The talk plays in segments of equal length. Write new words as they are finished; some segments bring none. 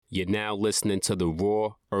You're now listening to the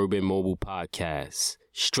Raw Urban Mobile Podcast,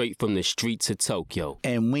 straight from the streets of Tokyo.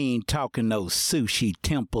 And we ain't talking no sushi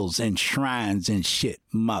temples and shrines and shit,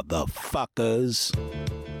 motherfuckers.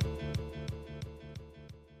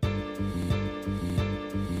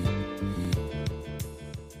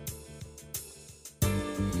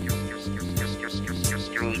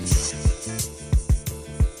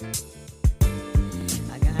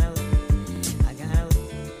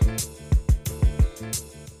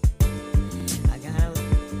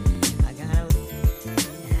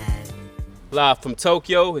 Live from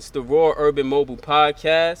Tokyo, it's the Raw Urban Mobile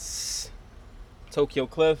Podcast. Tokyo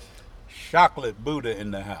Cliff. Chocolate Buddha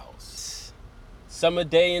in the house. Summer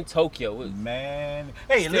day in Tokyo. Man.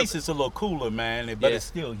 Hey, at least it's a little cooler, man. But it's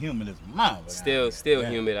still humid as mama. Still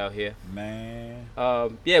humid out here. Man.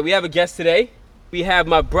 We have a guest today. We have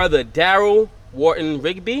my brother, Daryl Wharton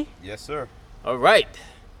Rigby. Yes, sir. All right.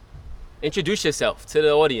 Introduce yourself to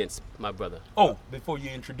the audience, my brother. Oh, before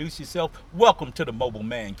you introduce yourself, welcome to the Mobile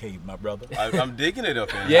Man Cave, my brother. I'm digging it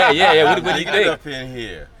up in here. Yeah. What do you digging think? it up in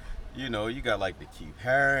here. You know, you got like the Keith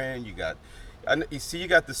Haring. You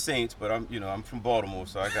got the Saints, but I'm from Baltimore,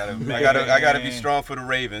 so I gotta be strong for the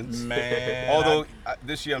Ravens. Man. Although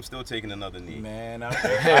this year I'm still taking another knee. Man, I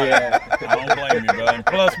don't blame you, bro. And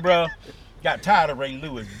plus, bro, got tired of Ray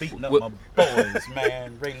Lewis beating up my boys,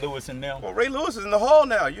 man. Ray Lewis and them. Well, Ray Lewis is in the hall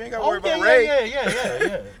now. You ain't got to worry about Ray.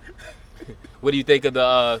 Yeah. What do you think of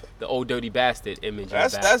the old dirty bastard image?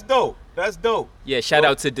 That's dope. That's dope. Yeah, shout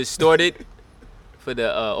out to Distorted for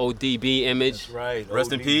the ODB image. That's right.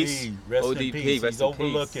 Rest in peace. Rest ODB, in peace. rest He's in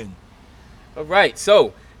overlooking. All right,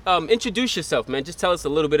 so introduce yourself, man. Just tell us a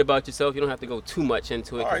little bit about yourself. You don't have to go too much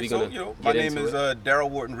into it. All right, so my name is it. Daryl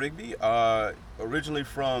Wharton Rigby. Originally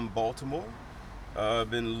from Baltimore. I've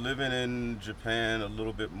been living in Japan a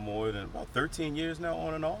little bit more than about 13 years now,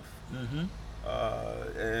 on and off. Mm-hmm.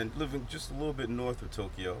 And living just a little bit north of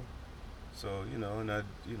Tokyo. So, I'm a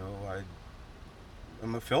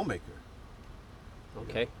filmmaker.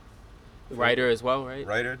 Okay. Writer as well, right?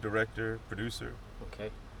 Writer, director, producer. Okay.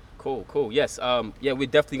 Cool. Yes. We're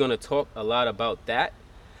definitely going to talk a lot about that.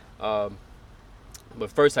 But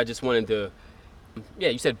first, I just wanted to. Yeah,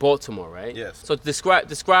 you said Baltimore, right? Yes. So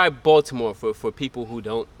describe Baltimore for people who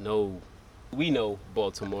don't know. We know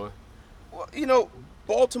Baltimore. Well,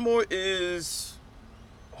 Baltimore is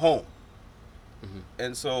home. Mm-hmm.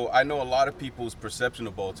 And so I know a lot of people's perception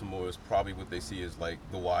of Baltimore is probably what they see as like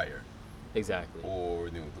The Wire. Exactly. Or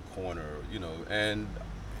The Corner, and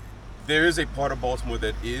there is a part of Baltimore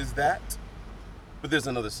that is that, but there's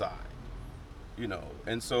another side,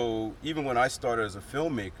 And so even when I started as a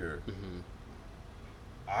filmmaker, mm-hmm.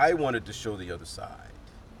 I wanted to show the other side,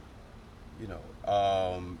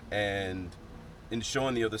 and in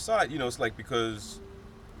showing the other side, it's like because,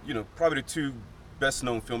 probably the two best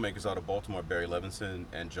known filmmakers out of Baltimore, Barry Levinson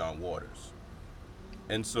and John Waters.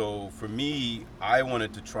 And so for me, I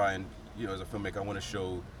wanted to try and, as a filmmaker, I want to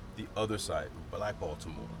show the other side, Black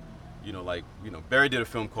Baltimore. Barry did a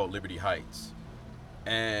film called Liberty Heights,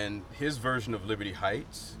 and his version of Liberty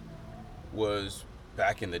Heights was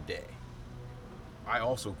back in the day. I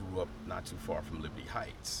also grew up not too far from Liberty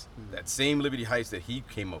Heights. Mm-hmm. That same Liberty Heights that he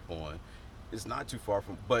came up on is not too far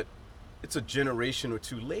from, but it's a generation or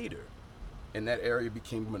two later, and that area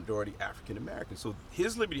became majority African American. So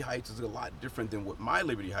his Liberty Heights is a lot different than what my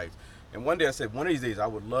Liberty Heights. And one day I said, one of these days I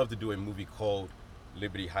would love to do a movie called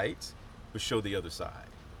Liberty Heights, but show the other side.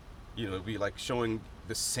 It'd be like showing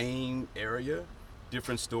the same area,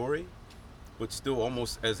 different story, but still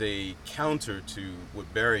almost as a counter to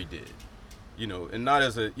what Barry did. And not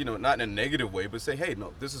as a, not in a negative way, but say, hey,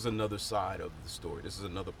 no, this is another side of the story. This is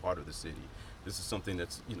another part of the city. This is something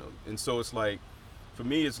that's, and so it's like, for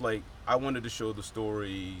me, it's like, I wanted to show the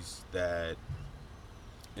stories that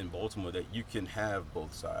in Baltimore that you can have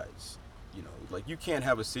both sides, like you can't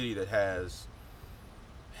have a city that has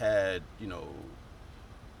had,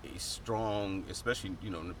 a strong, especially,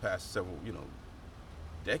 in the past several,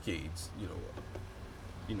 decades,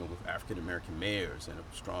 with African-American mayors and a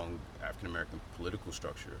strong African-American political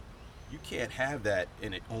structure. You can't have that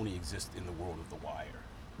and it only exists in the world of The Wire.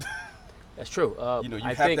 That's true. You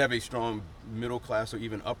have to have a strong middle class or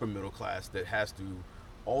even upper middle class that has to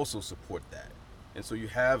also support that. And so you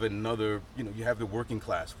have another, you have the working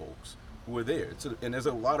class folks who are there. And there's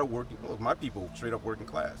a lot of my people straight up working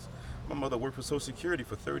class. My mother worked for Social Security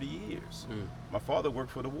for 30 years. My father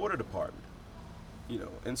worked for the water department,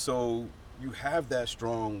 and so you have that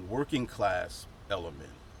strong working class element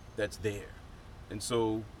that's there. And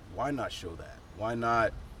so why not show that? Why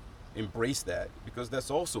not embrace that? Because that's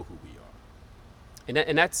also who we are.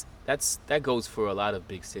 And that goes for a lot of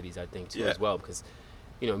big cities, I think, too, as well. Because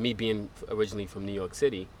me being originally from New York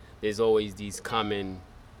City, there's always these common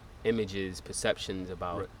images, perceptions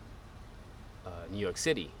about Right. New York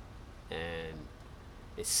City, and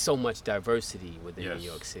there's so much diversity within Yes. New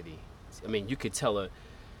York City. I mean, you could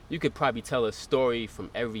probably tell a story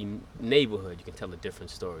from every neighborhood. You can tell a different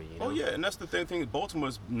story. Oh yeah, and that's the thing.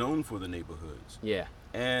 Baltimore's known for the neighborhoods, Yeah.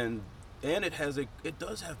 and it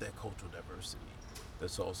does have that cultural diversity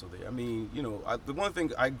that's also there. I mean, the one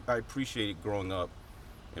thing I appreciated growing up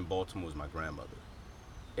in Baltimore was my grandmother.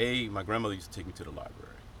 My grandmother used to take me to the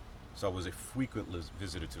library, so I was a frequent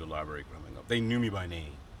visitor to the library growing up. They knew me by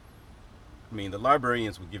name. I mean, the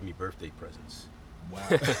librarians would give me birthday presents. Wow.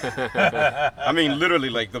 I mean, literally,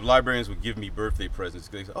 like, the librarians would give me birthday presents.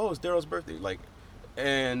 They say, "Oh, it's Daryl's birthday."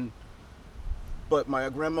 But my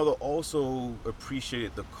grandmother also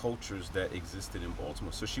appreciated the cultures that existed in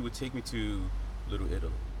Baltimore. So she would take me to Little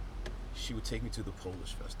Italy. She would take me to the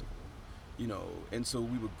Polish festival, and so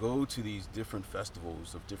we would go to these different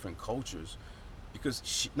festivals of different cultures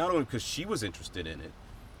because not only because she was interested in it,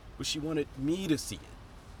 but she wanted me to see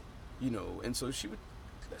it, and so she would,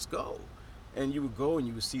 let's go. And you would go and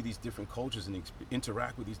you would see these different cultures and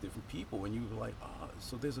interact with these different people, and you were like,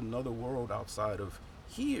 so there's another world outside of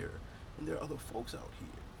here, and there are other folks out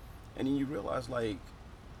here. And then you realize, like,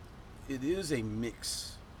 it is a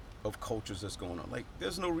mix of cultures that's going on. Like,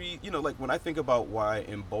 there's no like, when I think about why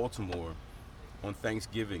in Baltimore on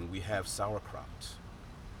Thanksgiving we have sauerkraut,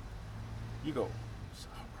 you go,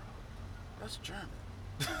 sauerkraut, that's German.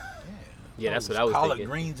 Yeah, that's what I was collard thinking.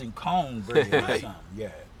 greens and cornbread or Right. something.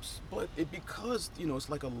 Yeah. But because it's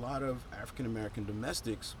like a lot of African American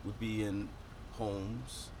domestics would be in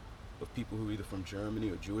homes of people who are either from Germany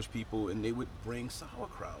or Jewish people, and they would bring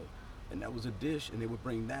sauerkraut, and that was a dish, and they would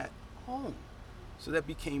bring that home. So that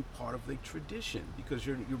became part of the tradition because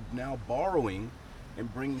you're now borrowing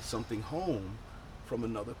and bringing something home from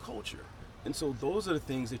another culture. And so those are the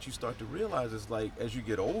things that you start to realize is, like, as you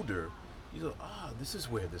get older, you go, this is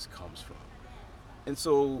where this comes from. And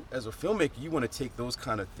so, as a filmmaker, you want to take those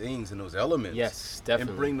kind of things and those elements, Yes,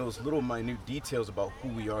 definitely. and bring those little minute details about who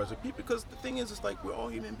we are as a people. Because the thing is, it's like we're all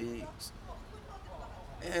human beings,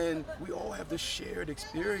 and we all have this shared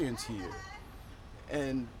experience here.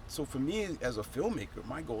 And so, for me, as a filmmaker,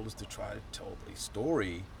 my goal is to try to tell a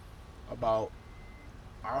story about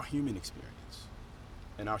our human experience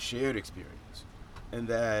and our shared experience, and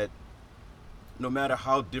that no matter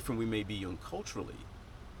how different we may be culturally,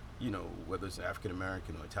 whether it's African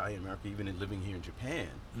American or Italian American, even in living here in Japan,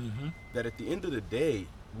 that at the end of the day,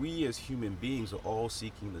 we as human beings are all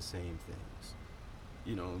seeking the same things.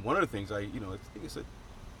 And one of the things I think is that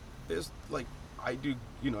there's, like, I do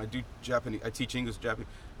Japanese, I teach English, Japanese.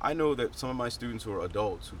 I know that some of my students who are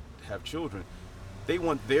adults who have children, they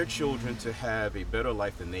want their children to have a better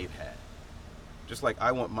life than they've had. Just like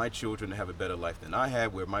I want my children to have a better life than I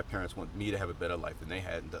had, where my parents want me to have a better life than they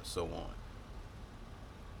had, and so on.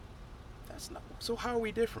 So how are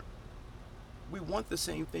we different? We want the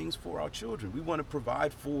same things for our children. We want to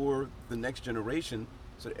provide for the next generation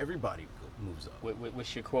so that everybody moves up.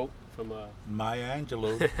 What's your quote from? Maya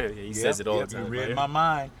Angelou. He says it all the time. You read right? my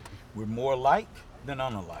mind. We're more alike than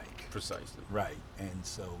unalike. Precisely. Right. And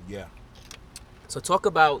so, yeah. So talk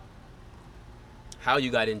about how you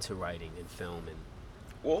got into writing and film and.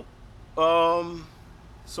 Well,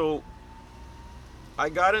 so I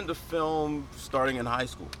got into film starting in high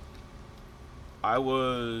school. I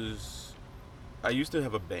used to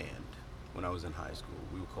have a band when I was in high school.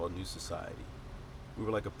 We were called New Society. We were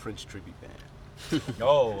like a Prince tribute band.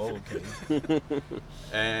 Oh, okay.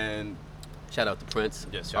 And Shout out to Prince.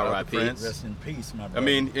 Yes, shout out to R.I.P. Prince. Rest in peace, my brother. I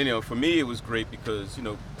mean, for me it was great because,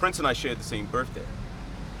 Prince and I shared the same birthday,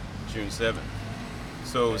 June 7th.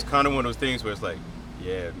 So it was kind of one of those things where it's like,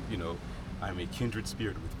 yeah, I'm a kindred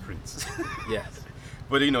spirit with Prince. Yes.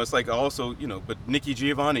 But, it's like also, but Nikki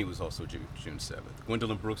Giovanni was also June 7th.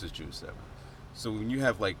 Gwendolyn Brooks is June 7th. So when you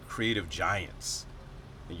have, like, creative giants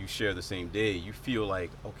and you share the same day, you feel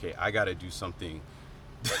like, okay, I got to do something.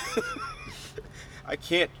 I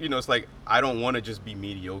can't, it's like, I don't want to just be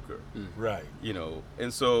mediocre. Right.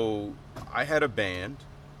 And so I had a band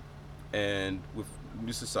and with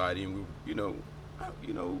New Society, and we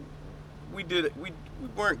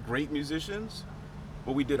weren't great musicians,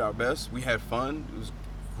 but we did our best. We had fun. It was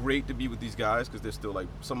great to be with these guys because they're still, like,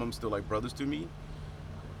 some of them still like brothers to me.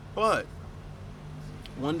 But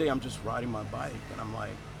one day I'm just riding my bike and I'm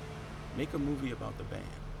like, make a movie about the band.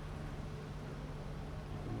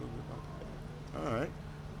 All right.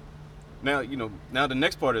 Now the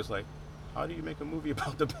next part is like, how do you make a movie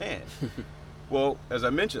about the band? Well, as I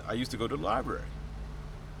mentioned, I used to go to the library.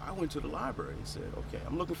 I went to the library and said, okay,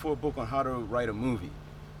 I'm looking for a book on how to write a movie.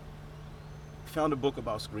 found a book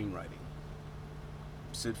about screenwriting.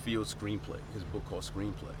 Sid Field's screenplay, his book called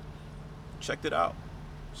Screenplay. Checked it out.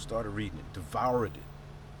 Started reading it. Devoured it.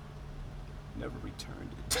 Never returned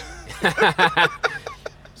it.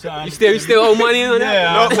 So you still owe money on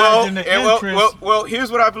that? No, well,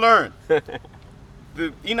 here's what I've learned.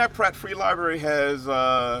 The Enoch Pratt Free Library has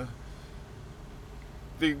I'm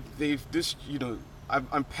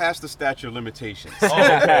past the statute of limitations.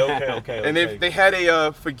 Oh, okay. And they had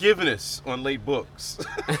a forgiveness on late books.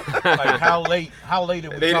 Like how late are we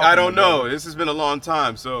talking I don't know. about? This has been a long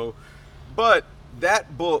time. So, but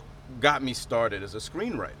that book got me started as a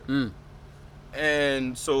screenwriter.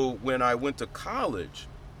 And so when I went to college,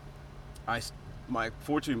 the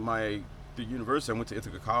university, I went to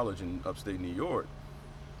Ithaca College in upstate New York.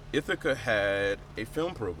 Ithaca had a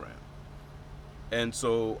film program. And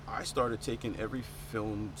so I started taking every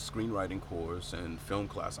film screenwriting course and film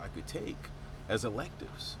class I could take as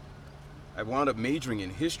electives. I wound up majoring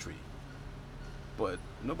in history, but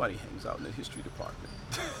nobody hangs out in the history department.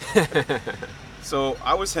 So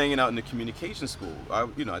I was hanging out in the communication school. I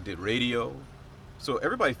did radio. So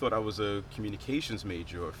everybody thought I was a communications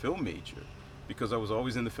major or a film major because I was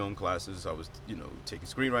always in the film classes. I was, taking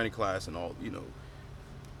screenwriting class and all,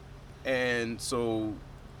 And so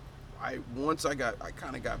I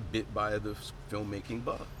kind of got bit by the filmmaking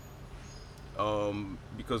bug.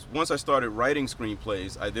 Because once I started writing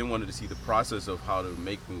screenplays, I then wanted to see the process of how to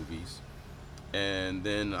make movies. And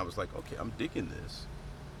then I was like, okay, I'm digging this.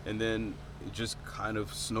 And then it just kind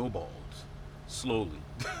of snowballed slowly.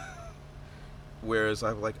 Whereas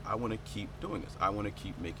I'm like, I want to keep doing this. I want to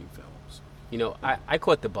keep making films. I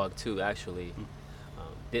caught the bug too, actually.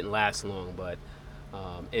 Didn't last long, but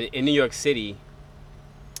in New York City,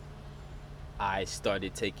 I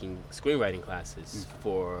started taking screenwriting classes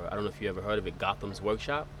for, I don't know if you ever heard of it, Gotham's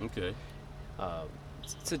Workshop. Okay.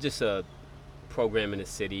 It's just a program in the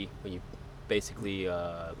city where you basically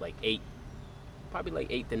 8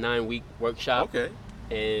 to 9 week workshop. Okay.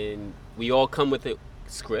 And we all come with a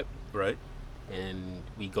script. Right. And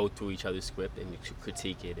we go through each other's script and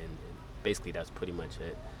critique it, and basically that's pretty much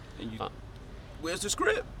it. And where's the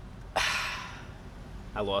script? I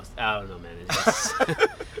don't know, man. It's just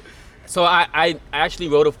so I actually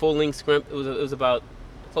wrote a full-length script. It was about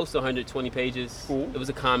close to 120 pages. Cool. It was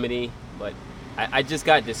a comedy, but I just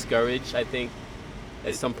got discouraged, I think,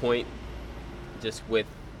 at some point, just with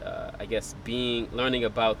learning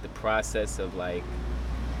about the process of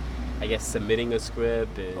submitting a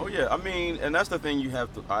script. And, Oh yeah, and that's the thing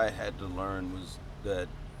I had to learn was that.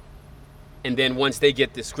 And then once they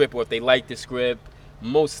get the script, or if they like the script,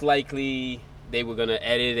 most likely they were gonna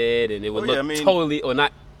edit it, and it would look totally, or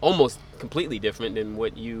not, almost completely different than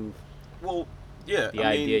what you. Well, yeah. The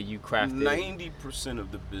idea you crafted. 90%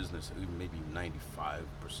 of the business, maybe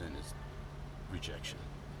 95%, is rejection.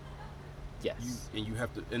 Yes.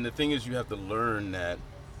 And the thing is, you have to learn that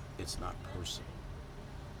it's not personal.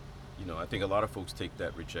 I think a lot of folks take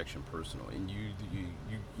that rejection personal, and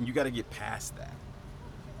you got to get past that,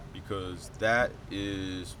 because that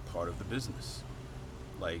is part of the business.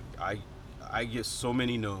 Like I get so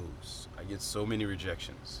many no's, I get so many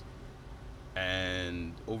rejections,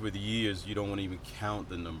 and over the years you don't want to even count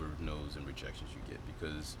the number of no's and rejections you get,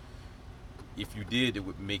 because if you did, it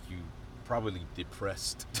would make you probably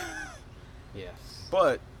depressed. Yes.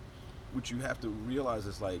 But what you have to realize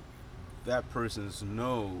is that person's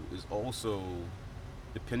no is also,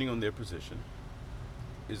 depending on their position,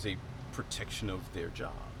 is a protection of their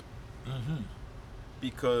job. Mm-hmm.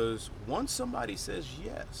 Because once somebody says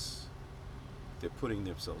yes, they're putting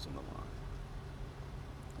themselves on the line.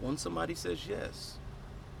 Once somebody says yes,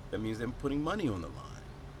 that means they're putting money on the line.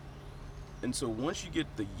 And so once you get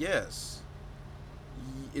the yes,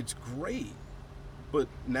 it's great. But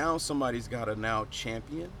now somebody's got to now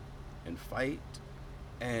champion and fight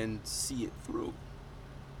and see it through.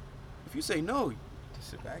 If you say no, you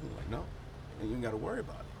just sit back and no, and you ain't got to worry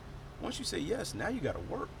about it. Once you say yes, now you got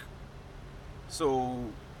to work. So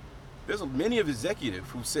there's many of executives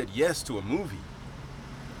who said yes to a movie.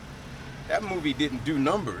 That movie didn't do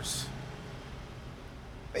numbers.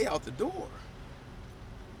 They out the door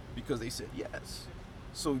because they said yes.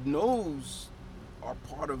 So no's are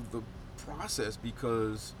part of the process,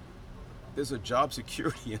 because there's a job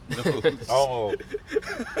security in those. Oh.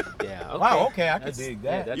 Yeah. Okay. Wow. Okay, I can dig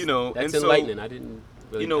that. That's and enlightening. I didn't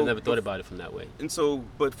really. I never thought but- about it from that way. And so,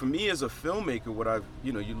 but for me as a filmmaker, what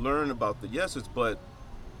you learn about the yeses, but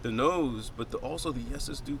the no's, but also the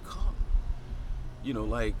yeses do come.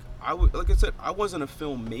 Like I said, I wasn't a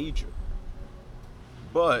film major,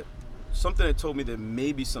 but something that told me that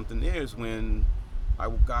maybe something there is when I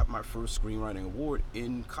got my first screenwriting award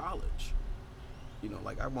in college. You know,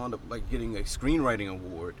 like I wound up like getting a screenwriting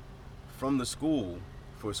award from the school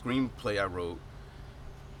for a screenplay I wrote,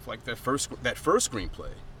 for like that first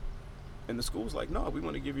screenplay. And the school was like, no, we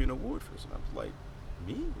want to give you an award for this. And I was like,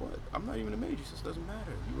 me? What? I'm not even a major. He says, doesn't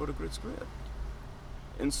matter. You wrote a great script.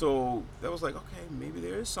 And so that was like, okay, maybe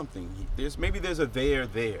there is something. Maybe there's a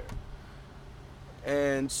there.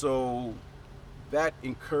 And so that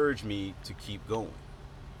encouraged me to keep going.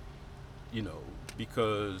 You know,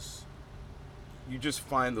 because you just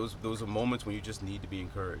find those are moments when you just need to be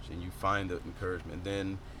encouraged, and you find the encouragement. And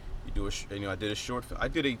then you do I did a short film. I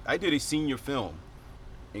did a senior film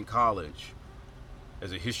in college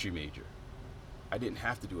as a history major. I didn't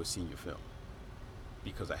have to do a senior film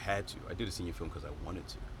because I had to. I did a senior film because I wanted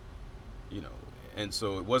to, you know. And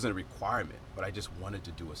so it wasn't a requirement, but I just wanted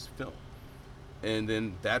to do a film. And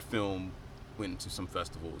then that film went into some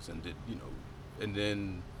festivals and did, you know, and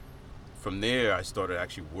then from there I started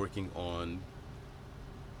actually working on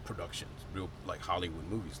productions, real like Hollywood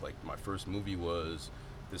movies. Like my first movie was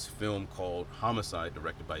this film called Homicide,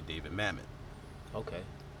 directed by David Mamet. Okay.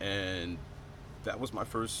 And that was my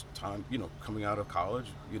first time, you know, coming out of college,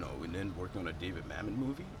 you know, and then working on a David Mamet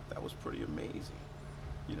movie. That was pretty amazing,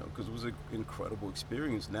 you know, because it was an incredible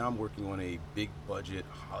experience. Now I'm working on a big budget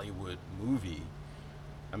Hollywood movie.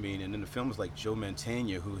 I mean, and then the film was like Joe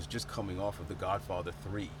Mantegna, who was just coming off of The Godfather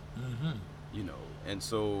 3, you know, and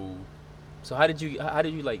so. So how did you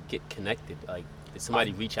like get connected? Like, did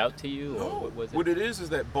somebody reach out to you, or what was it? What it is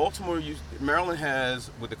that Maryland has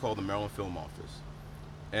what they call the Maryland Film Office.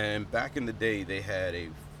 And back in the day, they had a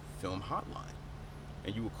film hotline.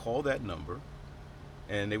 And you would call that number,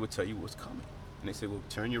 and they would tell you what's coming. And they say, well,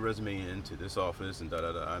 turn your resume in to this office, and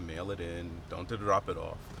da-da-da, mail it in, don't drop it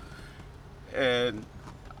off. And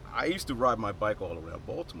I used to ride my bike all around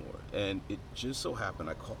Baltimore, and it just so happened,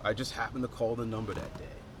 I just happened to call the number that day.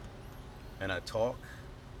 And I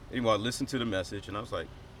listened to the message, and I was like,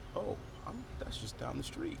 oh, that's just down the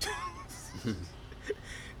street.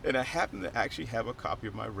 And I happened to actually have a copy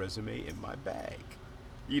of my resume in my bag.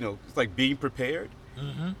 You know, it's like being prepared.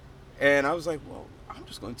 And I was like, well, I'm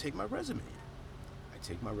just going to take my resume in. I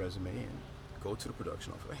take my resume and go to the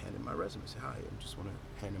production office. I hand in my resume. Say, hi, I just want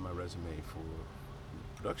to hand in my resume for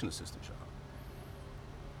a production assistant job.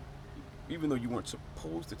 Even though you weren't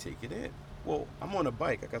supposed to take it in. Well, I'm on a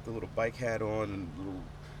bike. I got the little bike hat on and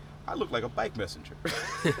I look like a bike messenger.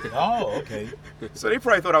 Oh, okay. So they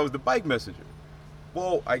probably thought I was the bike messenger.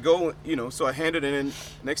 Well, I go, you know, so I hand it in.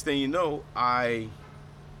 Next thing you know, I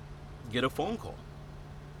get a phone call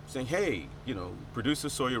saying, hey, you know, producer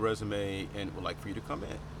saw your resume and would like for you to come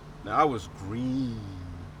in. Now, I was green,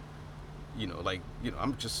 you know, like, you know,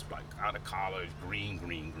 I'm just like out of college, green.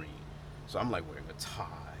 So I'm like wearing a tie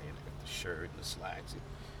and I got the shirt and the slacks.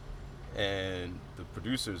 And the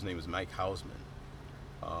producer's name is Mike Hausman.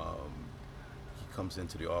 He comes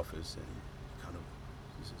into the office and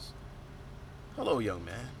he says, hello, young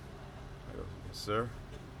man. I go, yes, sir.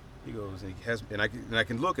 He goes, and I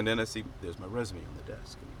can look, and then I see there's my resume on the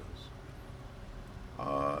desk. And he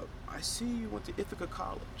goes, I see you went to Ithaca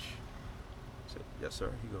College. I said, yes,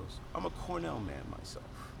 sir. He goes, I'm a Cornell man myself.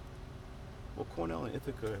 Well, Cornell and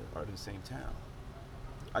Ithaca are in the same town.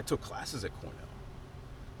 I took classes at Cornell.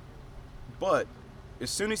 But as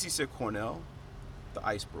soon as he said Cornell, the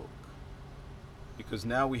ice broke. Because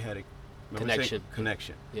now we had a connection.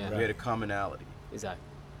 Yeah. We had a commonality. Exactly.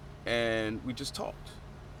 And we just talked.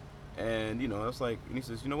 And, you know, I was like, and he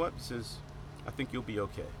says, you know what? He says, I think you'll be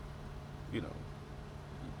okay. You know,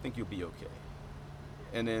 I think you'll be okay.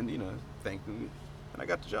 And then, you know, thanked me, and I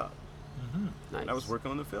got the job. Nice. And I was working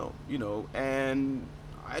on the film, you know, and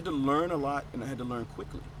I had to learn a lot, and I had to learn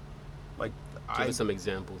quickly. Like, Give us some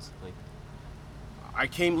examples. Like, I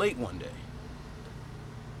came late one day.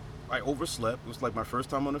 I overslept. It was like my first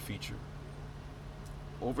time on a feature.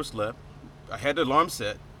 Overslept. I had the alarm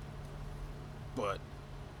set, but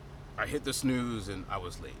I hit the snooze and I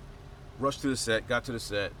was late. Rushed to the set, got to the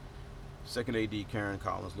set. Second AD, Karen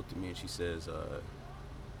Collins, looked at me and she says,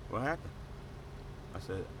 what happened? I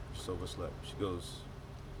said, just overslept. She goes,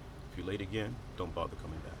 if you're late again, don't bother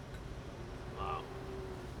coming back. wow.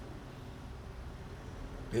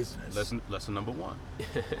 Business. Lesson number one.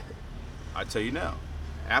 I tell you now,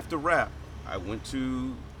 after rap, I went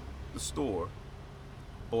to the store,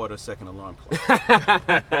 bought a second alarm clock.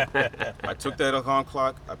 I took that alarm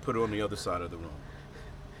clock, I put it on the other side of the room.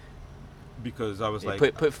 Because I was like...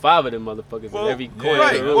 Put 5 of them motherfuckers in every corner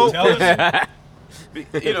right, of the room.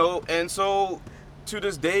 Well, you know, and so to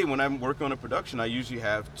this day, when I'm working on a production, I usually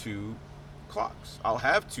have 2 clocks. I'll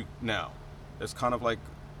have 2 now. It's kind of like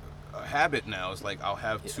a habit now. It's like I'll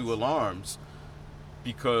have 2 alarms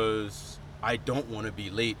because I don't want to be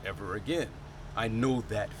late ever again. I know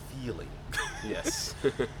that feeling. Yes.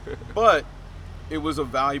 But it was a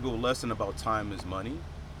valuable lesson about time is money.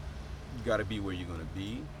 You got to be where you're going to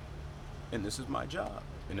be. And this is my job.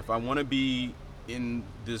 And if I want to be in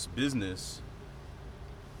this business,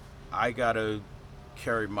 I got to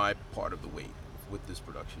carry my part of the weight what this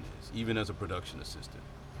production is, even as a production assistant.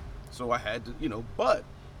 So I had to, but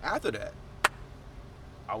after that,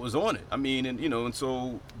 I was on it. I mean, and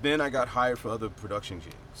so then I got hired for other production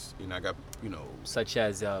gigs. And I got, Such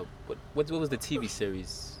as, what was the TV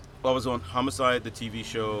series? I was on Homicide, the TV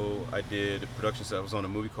show. I did a production set. I was on a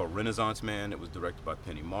movie called Renaissance Man. It was directed by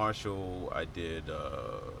Penny Marshall. I did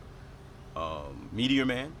Meteor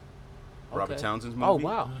Man, Robert Townsend's movie. Oh,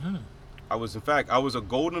 wow. Mm-hmm. I was a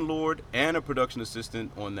Golden Lord and a production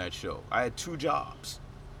assistant on that show. I had 2 jobs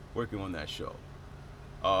working on that show.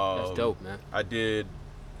 That's dope, man. I did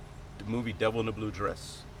the movie Devil in the Blue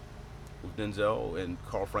Dress with Denzel and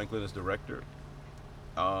Carl Franklin as director.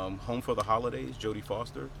 Home for the Holidays, Jodie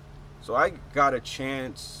Foster. So I got a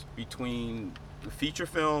chance between the feature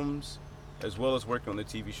films as well as working on the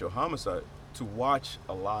TV show Homicide to watch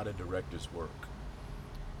a lot of directors' work.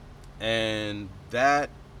 And that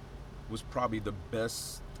was probably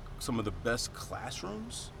some of the best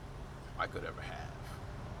classrooms I could ever have.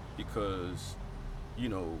 Because,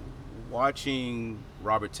 watching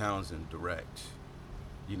Robert Townsend direct,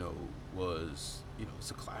 was, it's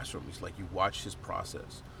a classroom. It's like you watch his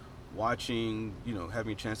process. Watching,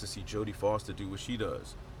 having a chance to see Jodie Foster do what she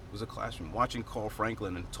does was a classroom. Watching Carl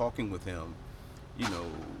Franklin and talking with him,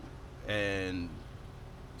 and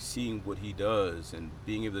seeing what he does and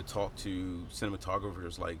being able to talk to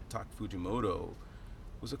cinematographers like Taka Fujimoto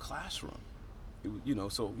was a classroom.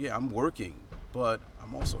 So yeah, I'm working, but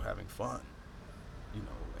I'm also having fun,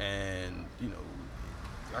 and,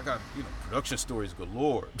 I got, production stories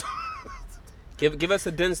galore. Give us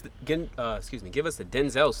a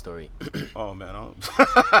Denzel story. Oh man,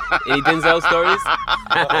 Any Denzel stories?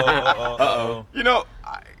 Uh-oh.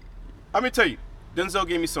 Let me tell you, Denzel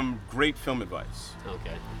gave me some great film advice.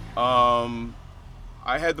 Okay.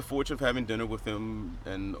 I had the fortune of having dinner with him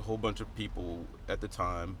and a whole bunch of people at the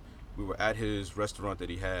time. We were at his restaurant that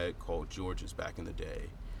he had called George's back in the day,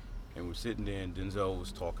 and we're sitting there, and Denzel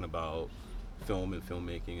was talking about film and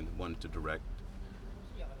filmmaking and wanted to direct.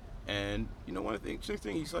 And one of the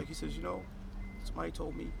interesting things, he says, somebody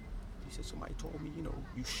told me,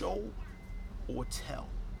 you show or tell.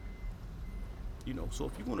 So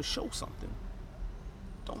if you're going to show something,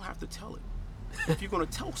 don't have to tell it. If you're going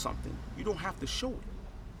to tell something, you don't have to show it.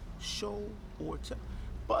 Show or tell.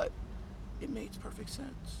 But it makes perfect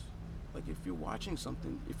sense. Like if you're watching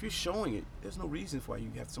something, if you're showing it, there's no reason why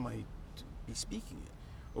you have somebody to be speaking it.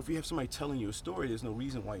 Or if you have somebody telling you a story, there's no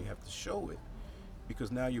reason why you have to show it.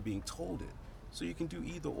 Because now you're being told it. So you can do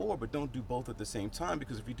either or, but don't do both at the same time,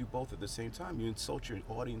 because if you do both at the same time, you insult your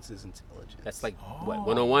audience's intelligence. That's like,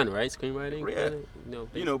 101, right? Screenwriting? Yeah.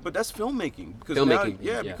 But that's filmmaking. Because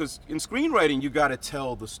because in screenwriting, you got to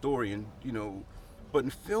tell the story, and, but in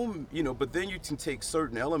film, but then you can take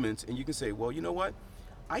certain elements and you can say, well, you know what?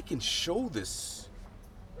 I can show this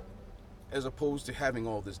as opposed to having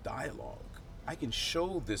all this dialogue. I can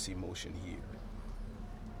show this emotion here.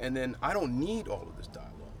 And then I don't need all of this dialogue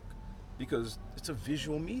because it's a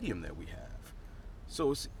visual medium that we have. So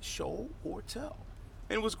it's show or tell.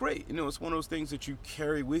 And it was great. It's one of those things that you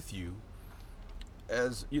carry with you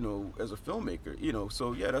as, as a filmmaker.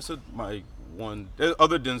 So yeah, that's my one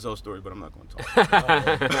other Denzel story, but I'm not going to talk about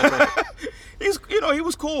it. He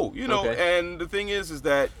was cool, Okay. And the thing is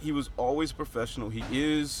that he was always professional. He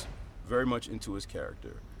is very much into his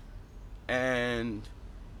character. And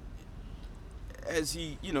as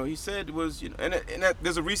he said was, and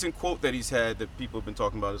there's a recent quote that he's had that people have been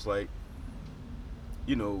talking about. It's like,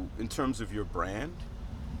 in terms of your brand,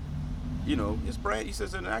 his brand, he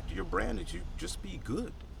says, as an actor, your brand is you just be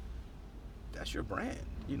good. That's your brand,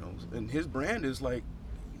 and his brand is like,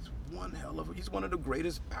 he's one of the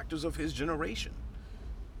greatest actors of his generation.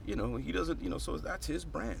 He doesn't, so that's his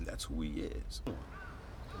brand. That's who he is.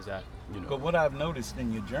 Exactly. But what I've noticed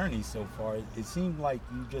in your journey so far, it seemed like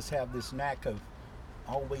you just have this knack of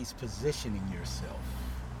always positioning yourself.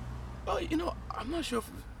 I'm not sure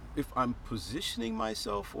if I'm positioning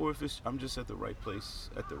myself or if I'm just at the right place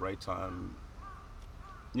at the right time.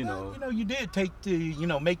 You did take the,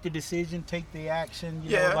 make the decision, take the action.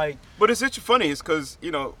 But it's funny. It's because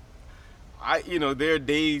there are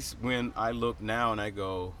days when I look now and I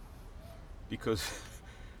go, because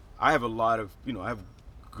I have a lot of, I have a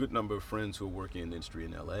good number of friends who are working in the industry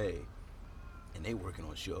in LA, and they working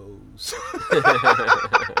on shows.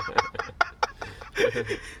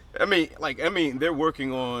 I mean, they're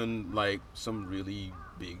working on like some really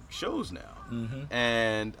big shows now,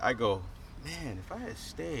 and I go, man, if I had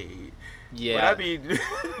stayed, would I be?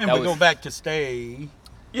 And we go back to stay.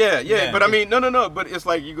 Yeah. But I mean, no. But it's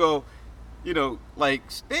like you go, like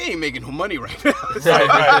they ain't making no money right now.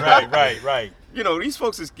 Right. These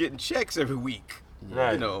folks is getting checks every week.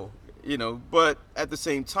 Right. But at the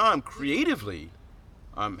same time, creatively,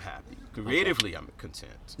 I'm happy. Creatively, I'm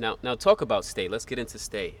content. Now talk about Stay. Let's get into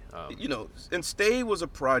Stay. And Stay was a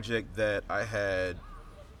project that I had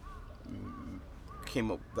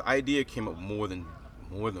the idea came up more than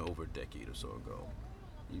over a decade or so ago.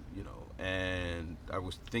 And I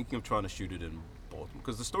was thinking of trying to shoot it in Baltimore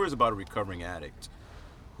because the story is about a recovering addict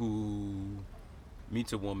who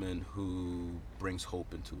meets a woman who brings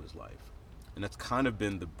hope into his life. And that's kind of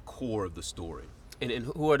been the core of the story. And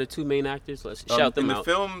who are the two main actors? Let's shout them out. In the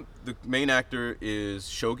film, the main actor is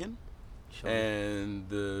Shogun. And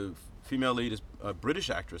the female lead is a British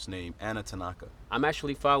actress named Anna Tanaka. I'm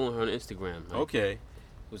actually following her on Instagram. Okay.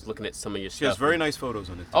 Was looking at some of your stuff. She has very nice photos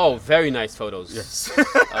on Instagram. Oh, very nice photos. Yes.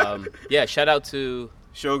 Shout out to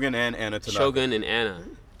Shogun and Anna Tanaka. Shogun and Anna.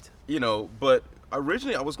 But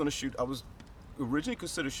originally I was originally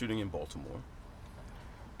considered shooting in Baltimore.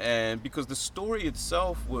 And because the story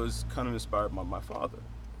itself was kind of inspired by my father.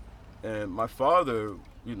 And my father,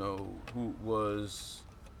 who was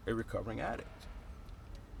a recovering addict.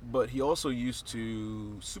 But he also used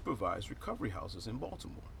to supervise recovery houses in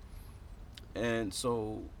Baltimore. And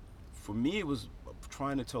so for me, it was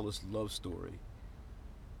trying to tell this love story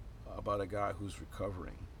about a guy who's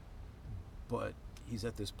recovering. But he's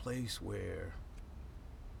at this place where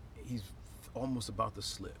he's almost about to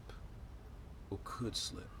slip or could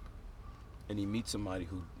slip. And he meets somebody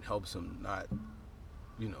who helps him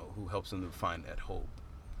who helps him to find that hope.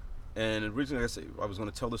 And originally I was going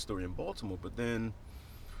to tell the story in Baltimore, but then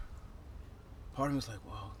part of me was like,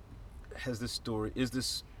 well, has this story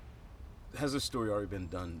already been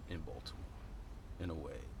done in Baltimore in a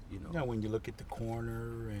way, when you look at the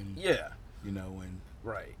corner and and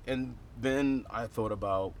right. And then I thought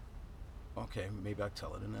about, okay, maybe I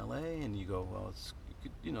tell it in LA, and you go, well, it's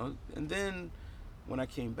and then when I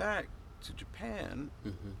came back to Japan,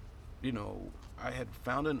 I had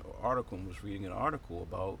found an article and was reading an article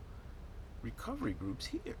about recovery groups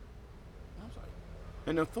here. And I was like,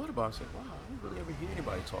 and I thought about it, I said, wow, I don't really ever hear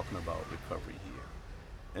anybody talking about recovery here.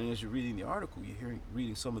 And as you're reading the article, you're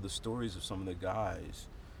reading some of the stories of some of the guys.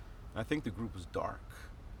 I think the group was DARK.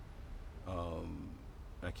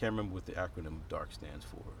 I can't remember what the acronym DARK stands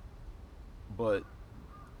for. But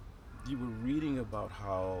you were reading about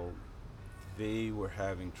how they were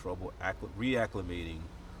having trouble reacclimating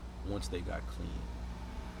once they got clean.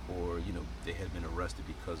 Or, they had been arrested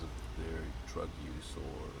because of their drug use,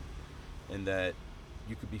 and that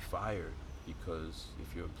you could be fired because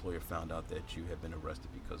if your employer found out that you had been arrested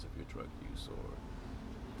because of your drug use or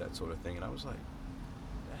that sort of thing. And I was like,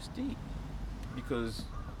 that's deep. Because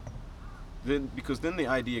then the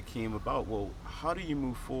idea came about, well, how do you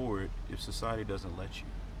move forward if society doesn't let you?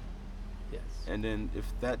 Yes. And then if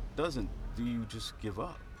that doesn't, do you just give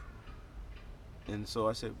up? And so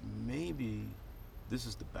I said, maybe this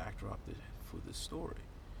is the backdrop for this story.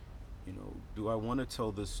 Do I want to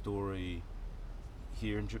tell this story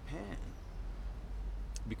here in Japan?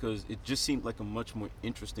 Because it just seemed like a much more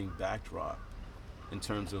interesting backdrop in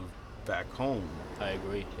terms of back home. I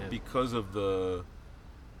agree. Yeah. Because of the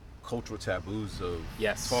cultural taboos of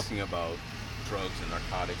talking about drugs and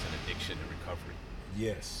narcotics and addiction and recovery.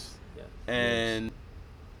 Yes. Yeah. And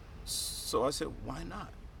so I said, why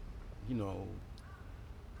not?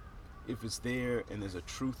 If it's there and there's a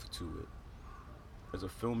truth to it, as a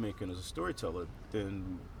filmmaker and as a storyteller,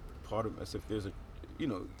 then part of us, if there's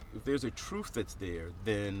a truth that's there,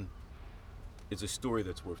 then it's a story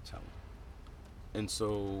that's worth telling. And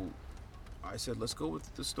so I said, let's go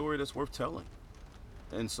with the story that's worth telling.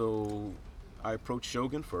 And so I approached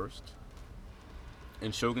Shogun first,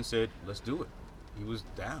 and Shogun said, let's do it. He was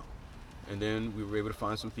down. And then we were able to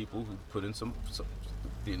find some people who put in some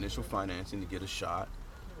the initial financing to get a shot.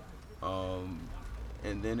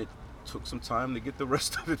 And then it took some time to get the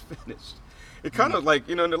rest of it finished. It kind of like,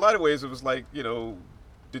 in a lot of ways, it was like,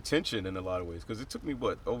 detention in a lot of ways. Because it took me,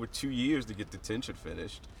 over 2 years to get detention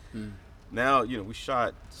finished. Now, we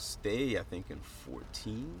shot Stay, I think, in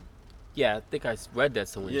 14. Yeah, I think I read that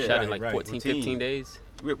somewhere. You shot in 14, 15 days?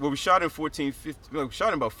 Well, we shot in 14, 15, we shot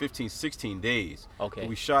in about 15, 16 days. Okay.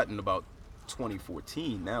 We shot in about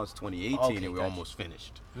 2014. Now it's 2018, and we're almost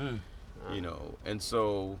finished. And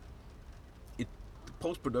so the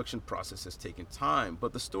post-production process has taken time,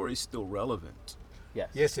 but the story is still relevant. Yes.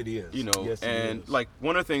 Yes, it is. You know, yes, and like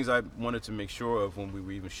one of the things I wanted to make sure of when we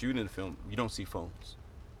were even shooting the film, you don't see phones.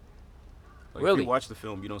 Like, really? If you watch the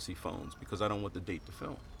film, you don't see phones because I don't want to date the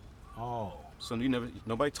film. Oh. So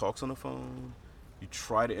nobody talks on the phone. You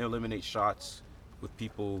try to eliminate shots with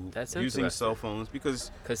people using cell phones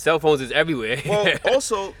because cell phones is everywhere. Well,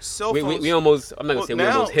 also cell phones. We almost. I'm not gonna say we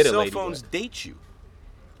almost hit a lady. Cell phones date you.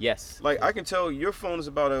 Yes. Like I can tell your phone is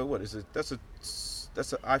about a what is it? That's an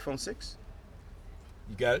iPhone 6.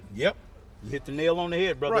 You got it. Yep. You hit the nail on the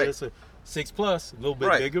head, brother. Right. It's a 6 Plus, a little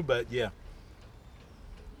bit bigger, but yeah.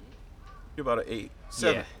 You're about an 8,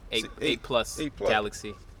 7, yeah, 8 plus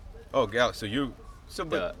Galaxy. Oh, Galaxy.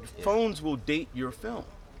 But phones will date your film.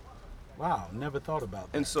 Wow, never thought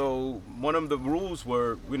about that. And so one of the rules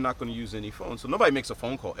were we're not going to use any phones. So nobody makes a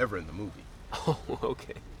phone call ever in the movie. Oh,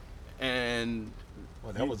 okay. And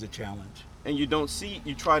well, that was a challenge. And you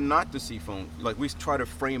try not to see phones. Like we try to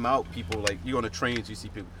frame out people, like you on the trains, you see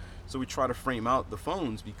people. So we try to frame out the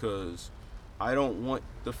phones because I don't want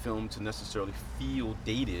the film to necessarily feel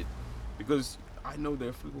dated, because I know there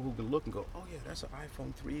are people who can look and go, oh yeah, that's an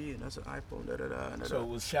iPhone 3 and that's an iPhone da-da-da. So it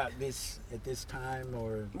was shot at this time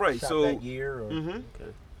or shot that year? Or? Mm-hmm.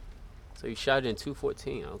 Okay. So you shot it in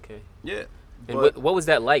 214, okay. Yeah. And what was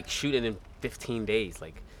that like, shooting in 15 days?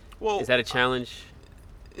 Like, is that a challenge?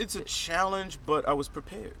 It's a challenge, but I was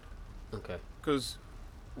prepared. Okay. Because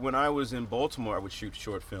when I was in Baltimore, I would shoot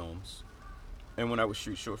short films. And when I would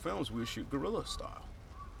shoot short films, we would shoot guerrilla style.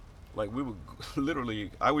 Like we would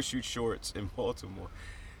literally, I would shoot shorts in Baltimore.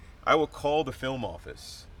 I would call the film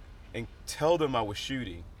office and tell them I was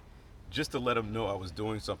shooting just to let them know I was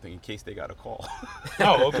doing something in case they got a call.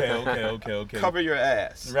 Oh, okay. Cover your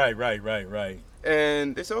ass. Right.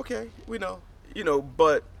 And they said, okay, we know.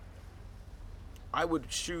 But I would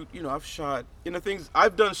shoot, I've shot, things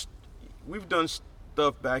we've done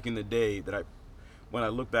stuff back in the day that when I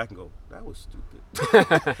look back and go, that was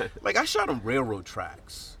stupid. Like I shot on railroad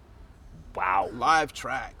tracks. Wow. Live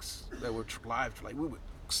tracks that were live, like we would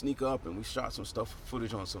sneak up and we shot some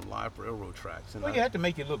footage on some live railroad tracks. And you had to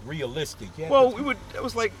make it look realistic. It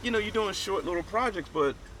was like, you're doing short little projects,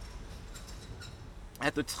 but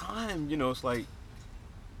at the time, it's like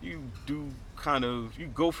you do you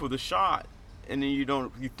go for the shot and then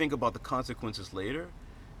you think about the consequences later.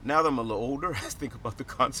 Now that I'm a little older, I think about the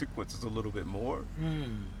consequences a little bit more.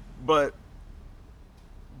 But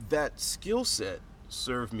that skill set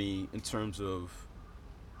served me in terms of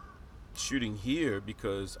shooting here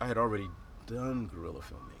because I had already done guerrilla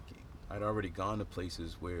filmmaking. I'd already gone to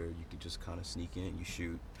places where you could just kind of sneak in, you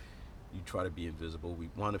shoot, you try to be invisible. We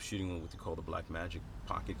wound up shooting on what they call the Blackmagic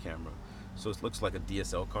pocket camera. So it looks like a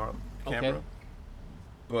DSL camera,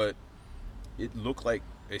 but it looked like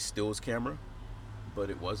a stills camera, but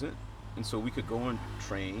it wasn't. And so we could go on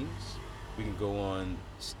trains, we can go on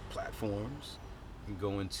platforms, we can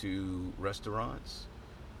go into restaurants.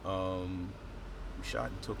 We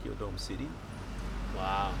shot in Tokyo Dome City.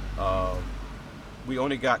 Wow. We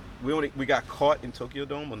got caught in Tokyo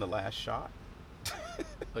Dome on the last shot.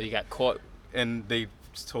 Oh, you got caught? And they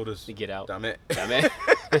told us to get out. Dame.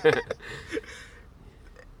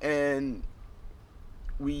 And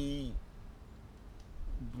we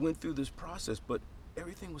went through this process, but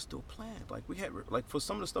everything was still planned. Like we had, for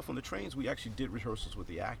some of the stuff on the trains, we actually did rehearsals with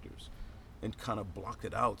the actors and kind of blocked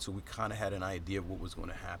it out, so we kind of had an idea of what was going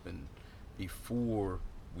to happen before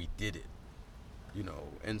we did it,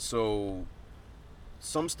 And so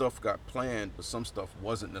some stuff got planned, but some stuff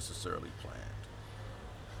wasn't necessarily planned.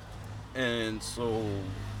 And so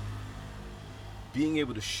being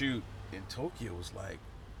able to shoot in Tokyo was like,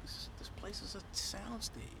 this place is a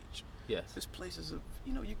soundstage. Yes. This place is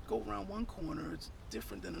you go around one corner, it's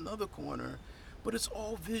different than another corner, but it's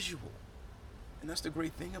all visual. And that's the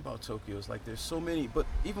great thing about Tokyo, is like there's so many, but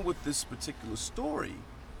even with this particular story,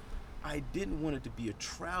 I didn't want it to be a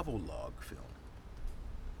travel log film.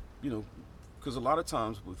 Because a lot of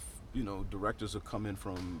times with, directors will come in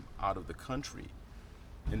from out of the country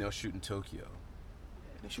and they'll shoot in Tokyo.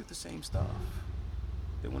 And they shoot the same stuff.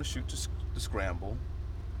 They want to shoot the Scramble,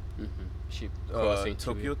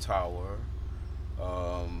 Tokyo Tower,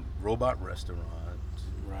 Robot Restaurant.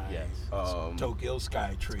 Right. Yes. Tokyo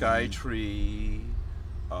Skytree.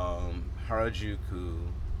 Harajuku.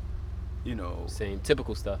 Same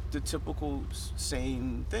typical stuff. The typical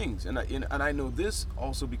same things, and I know this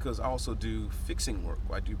also because I also do fixing work.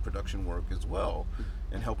 I do production work as well,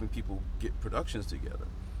 and helping people get productions together.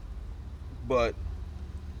 But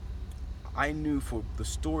I knew for the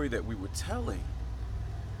story that we were telling,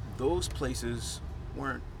 those places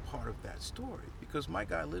weren't part of that story because my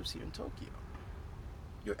guy lives here in Tokyo.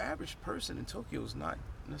 Your average person in Tokyo is not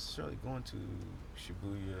necessarily going to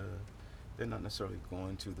Shibuya. They're not necessarily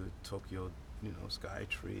going to the Tokyo,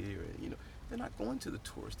 Skytree, or they're not going to the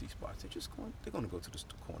touristy spots. They're going to go to the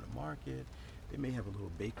corner market. They may have a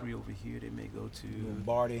little bakery over here. They may go to a little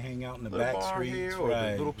bar they hang out in the back streets, or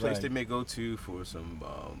the little place they may go to for some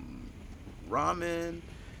ramen.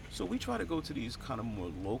 So we try to go to these kind of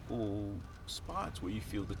more local spots where you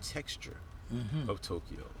feel the texture of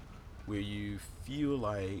Tokyo, where you feel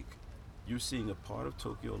like you're seeing a part of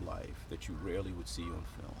Tokyo life that you rarely would see on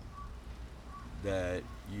film, that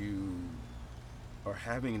you are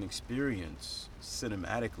having an experience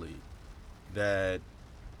cinematically that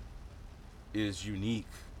is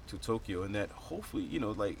unique to Tokyo, and that hopefully,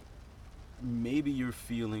 maybe you're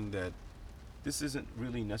feeling that this isn't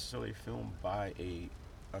really necessarily filmed by a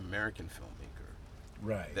American filmmaker.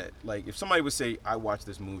 Right. That, like, if somebody would say, I watched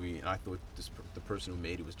this movie and I thought the person who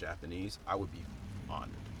made it was Japanese, I would be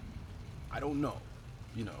honored. I don't know,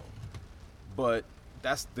 but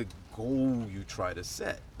that's the goal you try to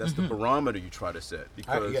set. That's the barometer you try to set.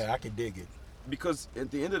 Because I could dig it. Because at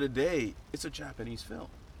the end of the day, it's a Japanese film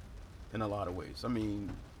in a lot of ways. I mean,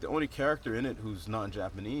 the only character in it who's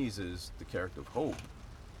non-Japanese is the character of Hope,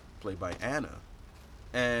 played by Anna.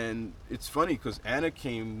 And it's funny because Anna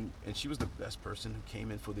came, and she was the best person who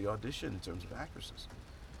came in for the audition in terms of actresses.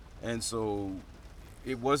 And so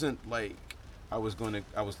it wasn't like I was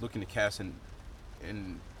looking to cast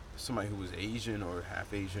in somebody who was Asian or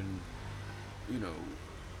half Asian.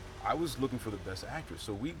 I was looking for the best actress.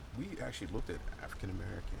 So we actually looked at African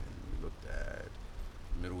American, we looked at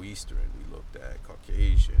Middle Eastern, we looked at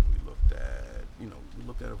Caucasian, we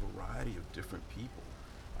looked at a variety of different people.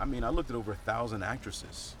 I mean, I looked at over 1,000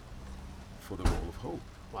 actresses for the role of Hope.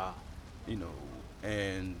 Wow.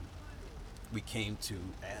 And we came to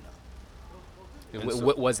Anna. And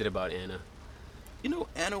what was it about Anna?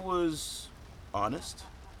 Anna was honest.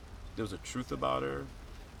 There was a truth about her.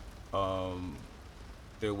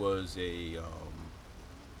 There was a,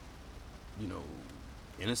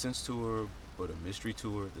 innocence to her, but a mystery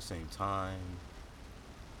to her at the same time.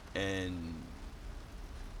 And,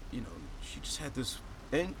 she just had this,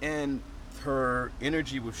 and her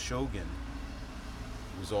energy with Shogun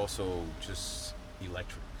was also just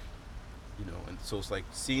electric, and so it's like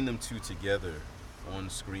seeing them two together on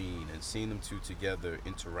screen and seeing them two together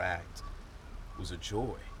interact was a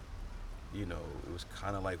joy. It was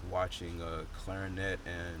kind of like watching a clarinet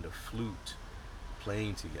and a flute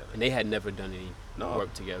playing together. And they had never done any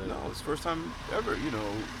work together. No, it's the first time ever,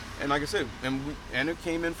 And like I said, Anna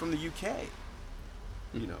came in from the UK,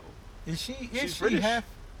 Is she British. half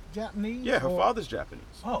Japanese? Yeah, her father's Japanese.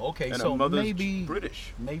 Oh, okay. And So her mother's maybe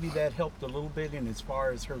British. Maybe that helped a little bit in as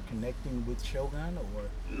far as her connecting with Shogun,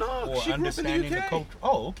 No, or she grew up in understanding the UK. the culture.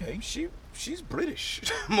 Oh, okay. She's British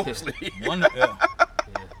mostly.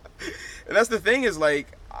 And that's the thing is like,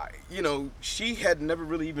 she had never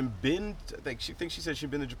really even been. She said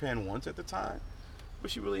she'd been to Japan once at the time,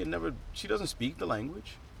 but she really had never. She doesn't speak the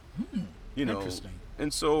language. Interesting.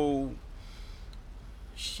 And so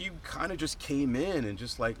she kind of just came in and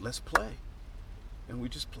just like, let's play. And we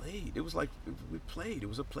just played. It was like, we played. It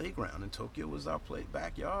was a playground, and Tokyo was our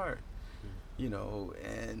backyard,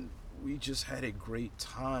 and we just had a great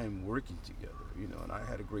time working together, and I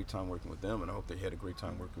had a great time working with them, and I hope they had a great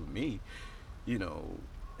time working with me,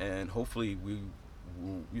 and hopefully we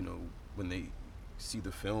will, when they see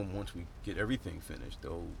the film, once we get everything finished,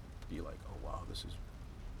 they'll be like, oh wow, this is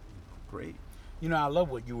great. I love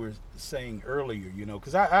what you were saying earlier,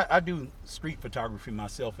 because I do street photography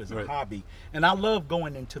myself as a hobby, and I love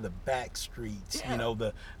going into the back streets, Yeah.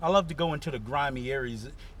 I love to go into the grimy areas,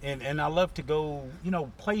 and I love to go,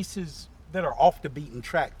 places that are off the beaten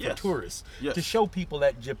track for tourists, to show people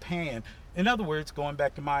that Japan, in other words, going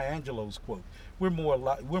back to Maya Angelou's quote, we're more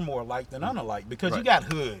alike than unalike, because you got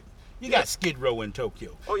hood. You got Skid Row in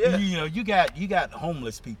Tokyo. Oh yeah. You got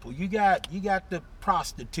homeless people. You got the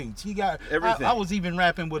prostitutes. You got everything. I was even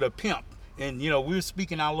rapping with a pimp, and we were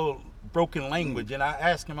speaking our little broken language, and I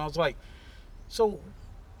asked him, I was like, so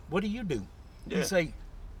what do you do? Yeah. He's like,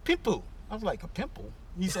 pimple. I was like, a pimple?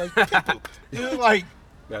 He's like, pimple. He was like,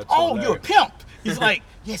 That's oh, hilarious. you're a pimp. He's like,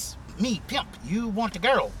 yes, me, pimp. You want the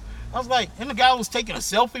girl. I was like, and the guy was taking a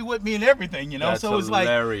selfie with me and everything, That's so it's like,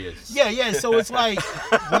 hilarious. yeah. So it's like,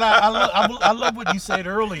 but I love what you said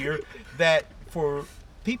earlier, that for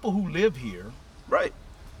people who live here, Right.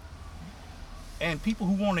 and people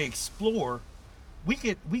who want to explore, we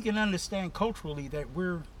can understand culturally that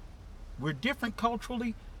we're different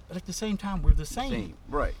culturally, but at the same time we're the same.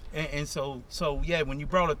 Right. And so yeah, when you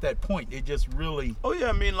brought up that point, it just really. Oh yeah,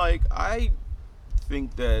 I mean, like, I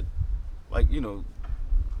think that, like,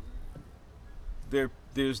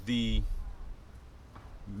 there's the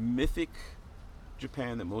mythic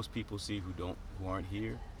Japan that most people see who aren't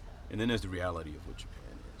here, and then there's the reality of what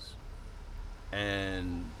Japan is.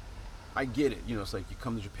 And I get it, it's like you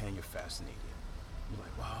come to Japan, you're fascinated. You're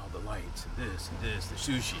like, wow, the lights and this, the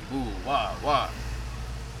sushi, ooh, wow.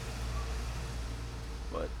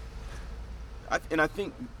 But I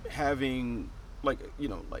think having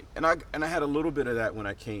and I had a little bit of that when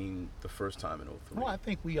I came the first time in 2003. Well, I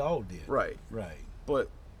think we all did. Right. But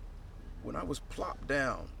when I was plopped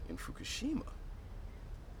down in Fukushima,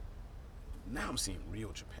 now I'm seeing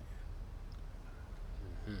real Japan.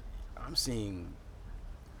 Mm-hmm. I'm seeing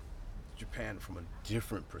Japan from a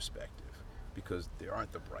different perspective because there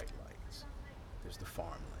aren't the bright lights. There's the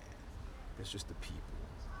farmland. There's just the people.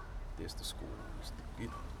 There's the schools.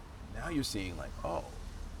 Now you're seeing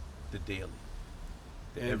the daily,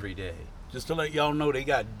 the everyday. Just to let y'all know, they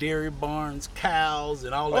got dairy barns, cows,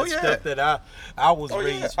 and all that stuff that I was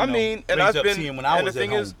raised. I mean, and raised I've been seeing when I was the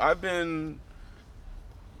thing at home. is, I've been,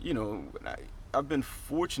 I've been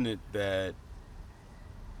fortunate that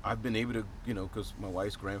I've been able to, because my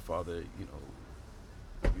wife's grandfather,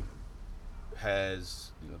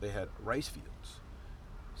 has, they had rice fields.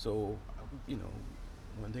 So,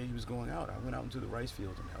 one day he was going out. I went out into the rice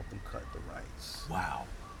fields and helped him cut the rice. Wow.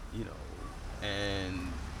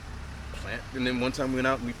 And then one time we went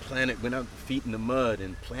out and went out feet in the mud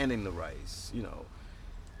and planting the rice, and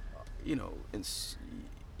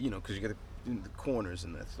because you got the corners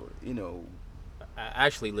and that sort of, I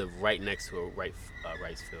actually live right next to a rice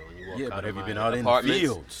field. And you walk out but have you been out in the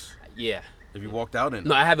fields? Yeah. Have you walked out in?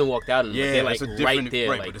 No, I haven't walked out in them. Yeah, but they're right there.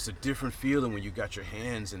 Right, but it's a different feeling when you got your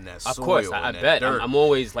hands in that soil. Of course, I bet. I'm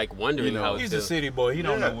always wondering how he's a city boy. He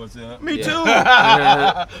don't know what's up. Me too.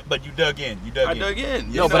 But you dug in. I dug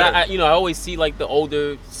in. No, but I always see the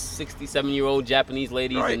older 67-year-old Japanese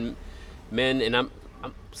ladies and men, and I'm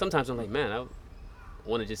sometimes I'm like, man, I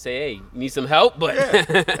want to just say, hey, you need some help, but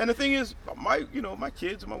And the thing is, my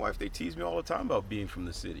kids and my wife, they tease me all the time about being from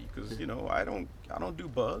the city because I don't do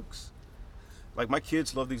bugs. Like my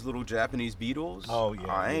kids love these little Japanese beetles. Oh yeah.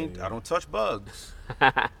 I don't touch bugs.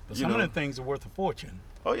 But some of them things are worth a fortune.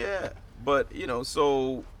 Oh yeah, but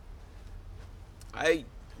so I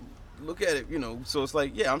look at it, so it's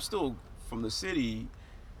like, I'm still from the city.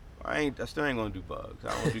 I still ain't gonna do bugs.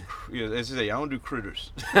 I don't do, as I say, I don't do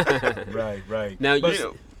critters. Right. Now,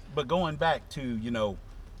 but going back to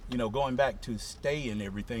going back to stay and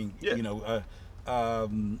everything.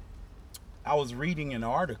 I was reading an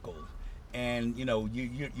article, and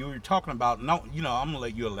you were talking about I'm gonna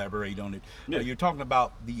let you elaborate on it. Yeah. You're talking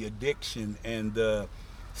about the addiction and the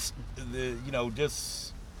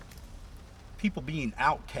just people being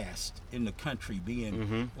outcast in the country,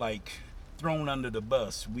 being thrown under the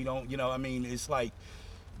bus. We don't, it's like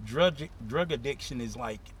drug addiction is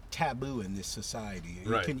like taboo in this society.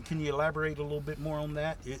 Right. Can you elaborate a little bit more on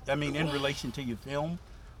that? In relation to your film?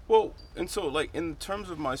 Well, and so in terms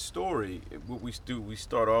of my story, what we do, we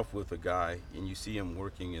start off with a guy and you see him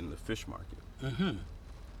working in the fish market. Mm-hmm.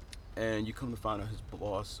 And you come to find out his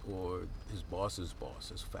boss or his boss's boss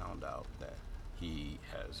has found out that he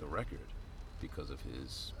has a record because of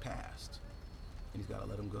his past. And he's got to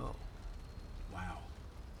let him go. Wow.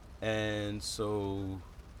 And so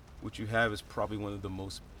what you have is probably one of the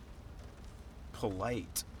most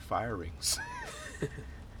polite firings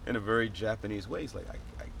in a very Japanese way. It's like, I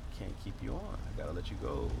can't keep you on. I got to let you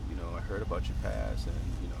go. I heard about your past and,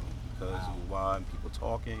 because of why and people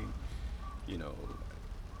talking,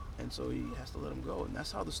 and so he has to let him go. And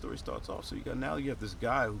that's how the story starts off. So now you have this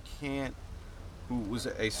guy who was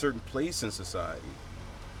at a certain place in society,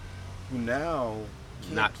 who now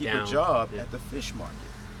can't keep a job at the fish market.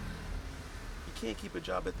 He can't keep a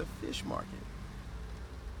job at the fish market.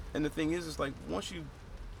 And the thing is, it's like once you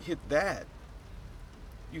hit that,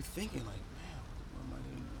 you're thinking like, man, what am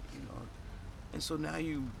I gonna, And so now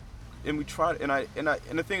we try,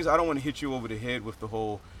 and the thing is, I don't want to hit you over the head with the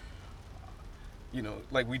whole,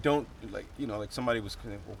 we don't, like somebody was,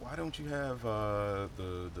 well, why don't you have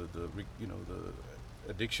the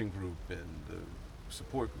addiction group and the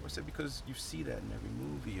support group? I said, because you see that in every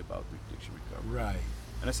movie about addiction recovery. Right.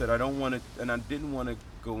 And I said, I don't want to, and I didn't want to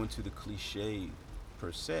go into the cliche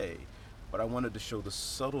per se, but I wanted to show the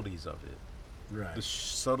subtleties of it. Right. The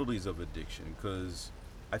subtleties of addiction, because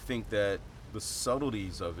I think that the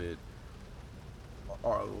subtleties of it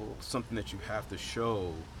are something that you have to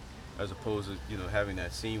show, as opposed to having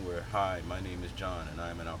that scene where, hi, my name is John and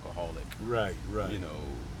I'm an alcoholic. Right.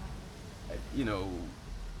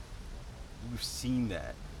 We've seen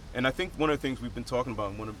that, and I think one of the things we've been talking about,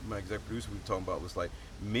 and one of my executive producers we've been talking about was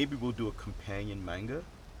maybe we'll do a companion manga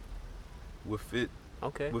with it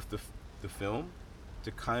with the film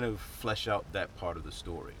to kind of flesh out that part of the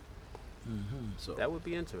story. So that would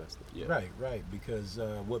be interesting. Yeah. Right. Because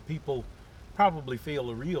what people probably fail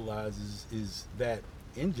to realize is that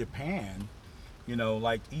in Japan,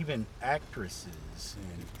 like even actresses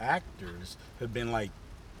and actors have been like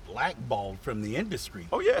blackballed from the industry.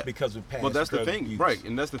 Oh yeah, because of past. Well, that's drug the thing, use. right?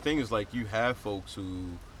 And that's the thing is like you have folks who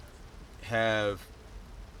have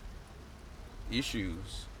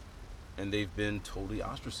issues, and they've been totally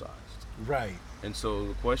ostracized. Right. And so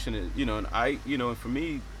the question is, and I, and for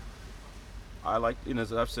me, I like,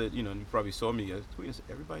 as I've said, and you probably saw me as tweeting,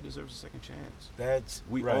 everybody deserves a second chance.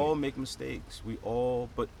 We right. all make mistakes.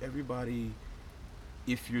 But everybody,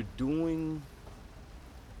 if you're doing,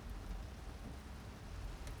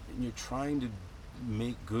 and you're trying to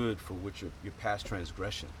make good for what your past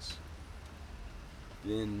transgressions,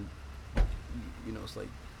 then, it's like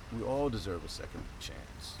we all deserve a second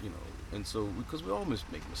chance, and so, because we all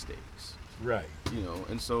make mistakes. Right.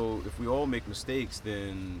 And so if we all make mistakes,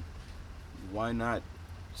 then why not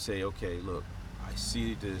say, okay, look, I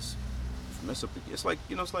see this mess up. It's like,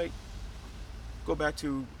 go back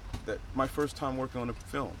to that my first time working on a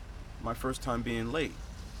film, my first time being late.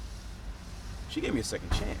 She gave me a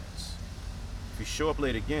second chance. If you show up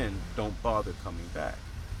late again, don't bother coming back.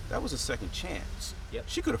 That was a second chance. Yep.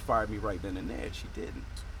 She could have fired me right then and there. She didn't.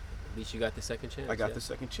 At least you got the second chance. I got the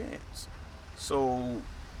second chance. So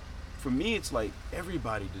for me, it's like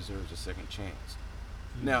everybody deserves a second chance.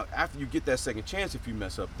 Now, after you get that second chance, if you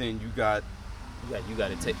mess up, then you got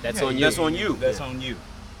to take. That's on you. That's on you. That's on you.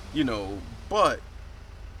 But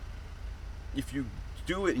if you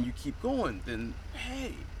do it and you keep going, then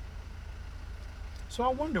hey. So I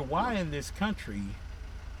wonder why in this country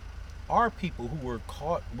are people who were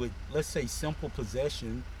caught with, let's say, simple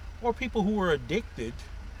possession, or people who are addicted,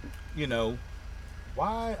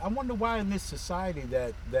 why? I wonder why in this society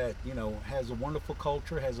that has a wonderful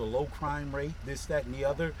culture, has a low crime rate, this, that, and the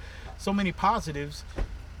other, so many positives,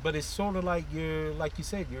 but it's sort of like like you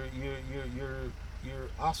said, you're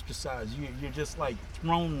ostracized. You're just like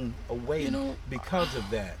thrown away because of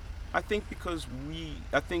that. I think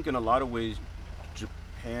in a lot of ways,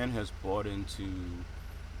 Japan has bought into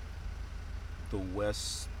the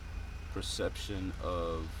West's perception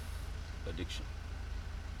of addiction.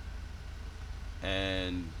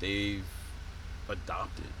 And they've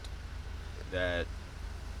adopted that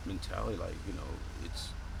mentality, like, it's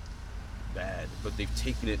bad, but they've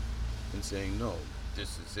taken it and saying, no,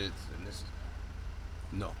 this is it, and this is,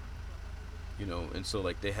 no. And so,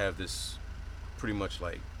 like, they have this pretty much,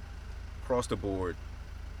 like, across the board,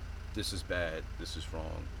 this is bad, this is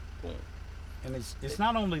wrong, boom. And it's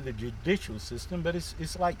not only the judicial system, but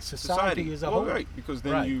it's like society as a whole. Right, because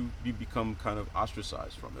then you become kind of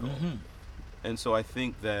ostracized from it all. And so I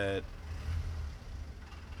think that,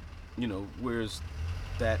 whereas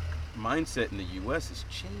that mindset in the U.S. is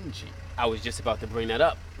changing. I was just about to bring that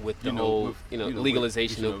up with the whole,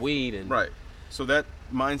 legalization of weed. And right. So that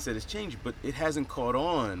mindset is changing, but it hasn't caught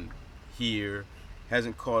on here,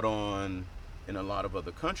 hasn't caught on in a lot of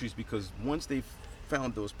other countries, because once they've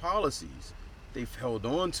found those policies, they've held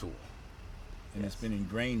on to them. And it's been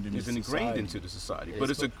ingrained in into the society.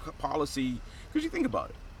 But it's a policy, because you think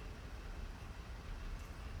about it.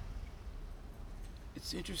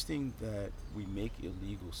 It's interesting that we make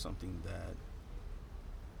illegal something that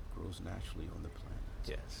grows naturally on the planet.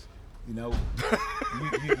 Yes.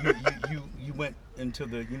 You went into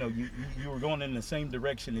the, you were going in the same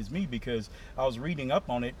direction as me, because I was reading up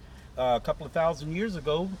on it a couple of thousand years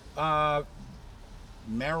ago.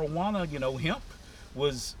 Marijuana, hemp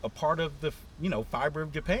was a part of the, fiber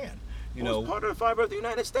of Japan. It's part of the fiber of the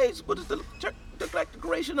United States. What is the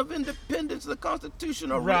Declaration of Independence, the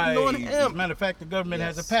Constitution, are written on hemp? As a matter of fact, the government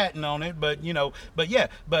has a patent on it. But I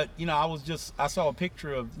saw a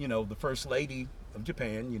picture of, the First Lady of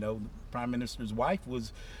Japan, the Prime Minister's wife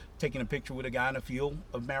was taking a picture with a guy in a field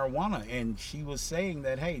of marijuana, and she was saying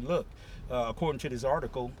that, hey, look, according to this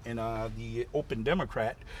article in the Open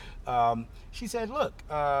Democrat, she said, look,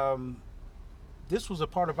 this was a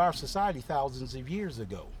part of our society thousands of years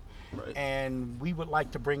ago. Right. And we would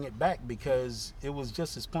like to bring it back because it was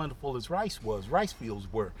just as plentiful as rice fields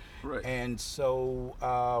were. Right. And so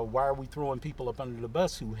why are we throwing people up under the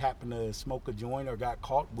bus who happen to smoke a joint or got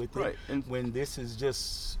caught with it, and when this is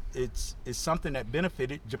just, it's something that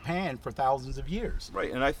benefited Japan for thousands of years.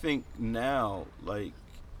 Right. And I think now, like,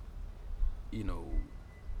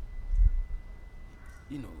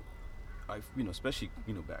 especially,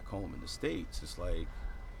 back home in the States, it's like,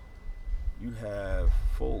 you have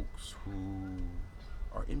folks who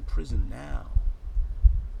are in prison now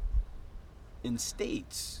in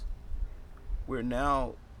states where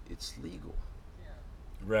now it's legal.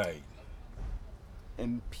 Right.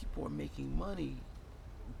 And people are making money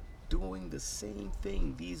doing the same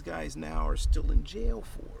thing these guys now are still in jail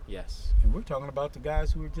for. Yes. And we're talking about the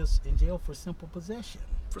guys who are just in jail for simple possession.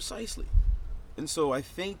 Precisely. And so I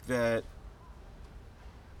think that,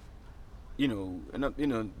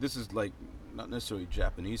 this is like not necessarily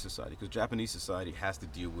Japanese society, because Japanese society has to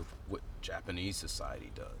deal with what Japanese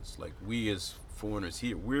society does. Like, we as foreigners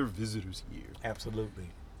here, we're visitors here. Absolutely.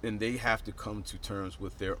 And they have to come to terms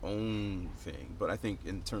with their own thing. But I think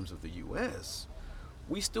in terms of the U.S.,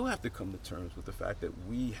 we still have to come to terms with the fact that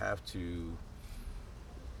we have to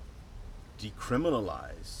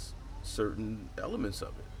decriminalize certain elements of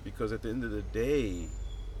it. Because at the end of the day,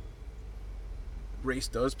 race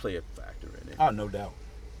does play a factor in it. Oh, no doubt.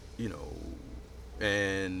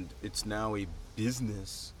 And it's now a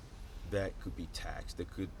business that could be taxed,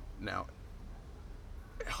 that could now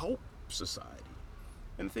help society.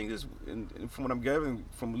 And the thing is, and from what I'm gathering,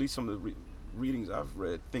 from at least some of the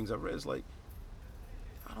things I've read, is like,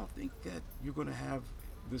 I don't think that you're going to have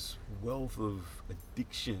this wealth of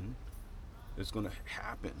addiction that's going to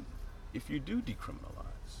happen if you do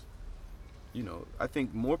decriminalize. I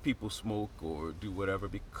think more people smoke or do whatever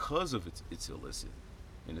because of it's illicit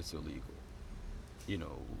and it's illegal.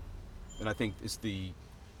 And I think it's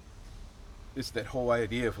that whole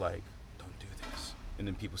idea of like, don't do this, and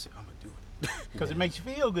then people say, I'm gonna do it because it makes you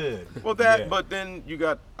feel good. Well, but then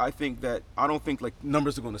I don't think like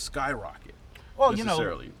numbers are going to skyrocket. Well,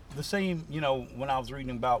 the same, when I was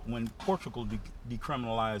reading about when Portugal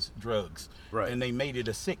decriminalized drugs, right, and they made it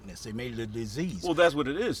a sickness, they made it a disease. Well, that's what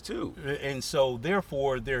it is too. And so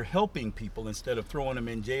therefore they're helping people instead of throwing them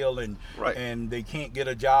in jail and they can't get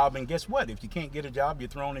a job. And guess what? If you can't get a job, you're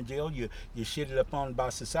thrown in jail, you're shitted upon by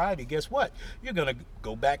society. Guess what? You're going to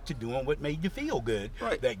go back to doing what made you feel good,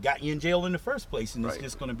 that got you in jail in the first place. And it's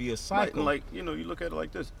just going to be a cycle. Right. And you look at it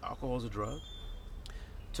like this: alcohol's a drug.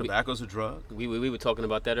 Tobacco's a drug. We were talking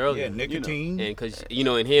about that earlier. Yeah, nicotine. And because,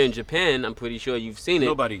 and here in Japan, I'm pretty sure you've seen it.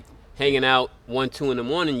 Nobody. Hanging out 1, 2 in the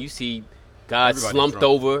morning, you see guys slumped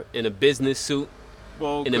over in a business suit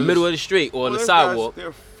in the middle of the street or on the sidewalk.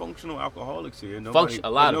 They're functional alcoholics here.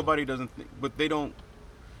 Nobody doesn't think, but they don't.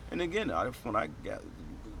 And again, when I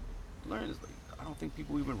learned, I don't think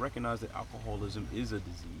people even recognize that alcoholism is a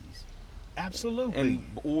disease. Absolutely.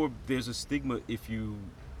 Or there's a stigma if you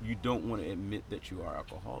don't want to admit that you are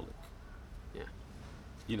alcoholic. Yeah.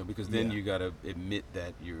 Because then you got to admit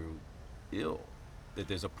that you're ill, that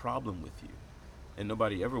there's a problem with you. And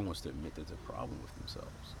nobody ever wants to admit there's a problem with themselves.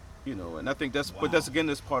 And I think that's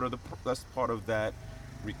that's part of that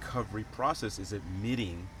recovery process, is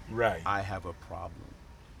admitting I have a problem.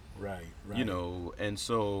 Right. And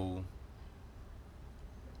so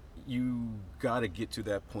you got to get to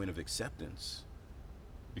that point of acceptance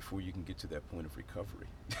before you can get to that point of recovery.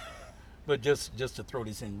 But just to throw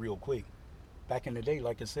this in real quick, back in the day,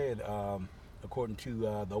 like I said, according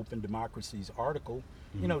to the Open Democracies article,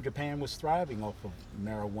 Japan was thriving off of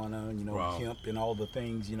marijuana, hemp and all the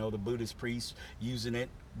things, the Buddhist priests using it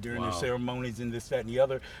during their ceremonies and this, that, and the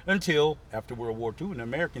other, until after World War II, and the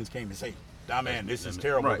Americans came and say, man, this is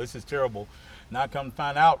terrible, this is terrible. Now come to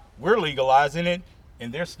find out, we're legalizing it,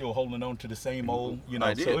 and they're still holding on to the same old,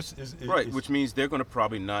 ideas. So it's which means they're going to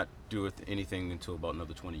probably not do anything until about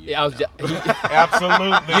another 20 years. Yeah,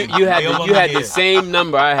 absolutely. You had the same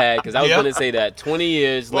number I had, because I was going to say that 20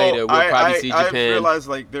 years later we'll probably see Japan. I realized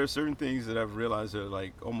there are certain things that I've realized are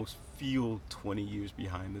almost feel 20 years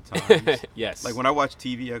behind the times. Yes. Like when I watch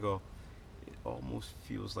TV, I go, it almost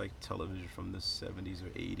feels like television from the 70s or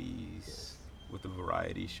 80s. With the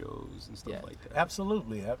variety shows and stuff like that.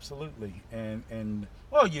 Absolutely. And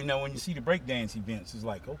well, when you see the breakdance events, it's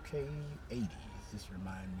like, okay, 80s. This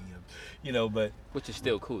remind me of, but which is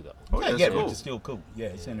still cool though. Cool. Which is still cool. Yeah,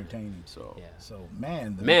 it's entertaining. So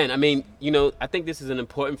man, I mean, I think this is an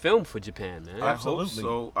important film for Japan, man. I hope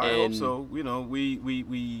so. I hope so.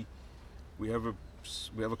 We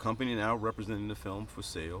have a company now representing the film for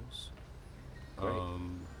sales. Great.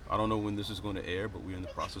 I don't know when this is going to air, but we're in the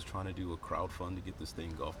process trying to do a crowdfund to get this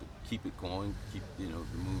thing off, to keep it going, keep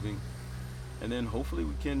moving, and then hopefully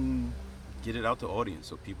we can get it out to audience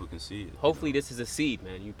so people can see it. Hopefully this is a seed,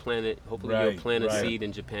 man. You plant it. Hopefully you'll plant a seed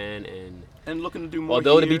in Japan and looking to do more.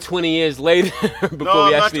 Although it'll be 20 years later before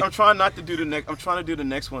we actually. I'm trying not to do the next. I'm trying to do the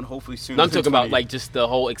next one hopefully soon. No, I'm talking about like just the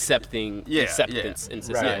whole acceptance in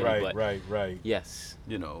society. Right. Yes.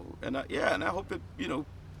 And I hope that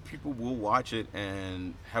people will watch it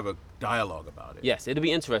and have a dialogue about it. Yes, it'll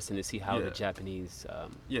be interesting to see how the Japanese.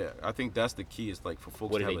 I think that's the key. Is like for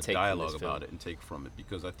folks to have a dialogue about it and take from it,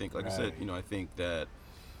 because I think, like I said, I think that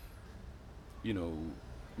you know,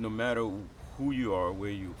 no matter who you are,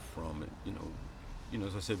 where you're from,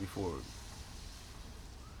 as I said before,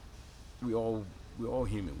 we're all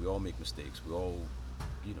human. We all make mistakes. We all,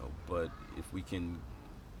 but if we can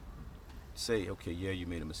say, okay, yeah, you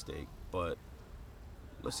made a mistake, but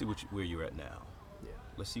let's see where you're at now. Yeah.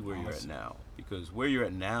 Let's see where you're at now, because where you're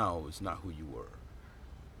at now is not who you were,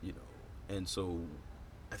 And so,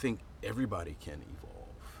 I think everybody can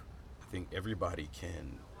evolve. I think everybody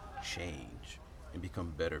can change and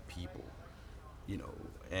become better people,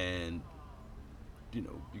 and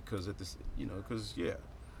because at this,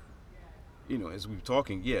 as we were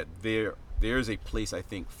talking, there's a place, I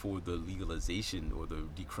think, for the legalization or the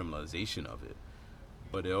decriminalization of it,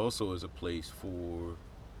 but there also is a place for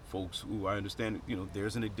folks who, I understand,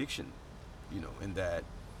 there's an addiction, and that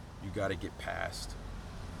you got to get past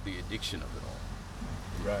the addiction of it all.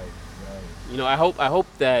 Right. I hope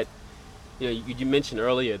that, you mentioned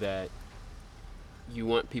earlier that you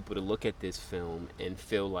want people to look at this film and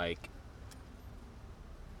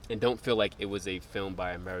don't feel like it was a film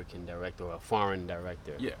by an American director or a foreign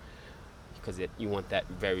director. Yeah. Because you want that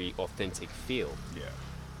very authentic feel. Yeah.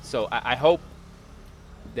 So I hope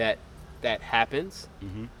that happens.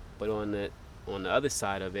 Mm-hmm. But on the other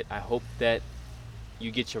side of it, I hope that you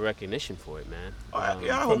get your recognition for it, man. I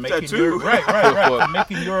hope that too. Right. For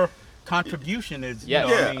making your contribution is,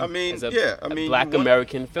 as a Black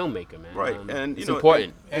American filmmaker, man. Right, and it's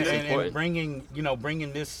important. And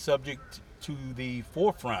bringing this subject to the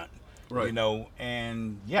forefront, right?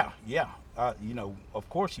 And of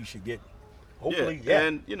course you should get. Hopefully,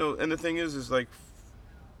 and and the thing is like,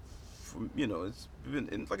 it's been,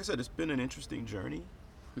 and like I said, it's been an interesting journey,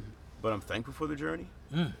 but I'm thankful for the journey,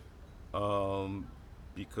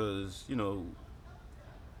 because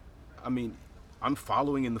I'm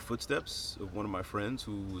following in the footsteps of one of my friends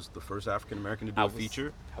who was the first African American to do a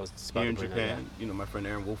feature here in Japan. My friend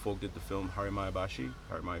Aaron Woolfolk did the film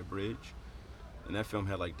Harimaya Bridge, and that film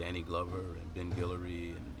had like Danny Glover and Ben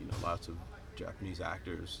Guillory and lots of Japanese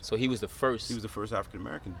actors. So he was the first. He was the first African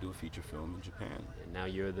American to do a feature film in Japan. And now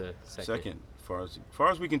you're the second. Second, as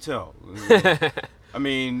far as we can tell.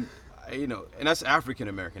 And that's African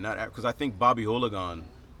American, not because I think Bobby Olagon.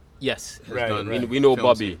 Yes, has done we know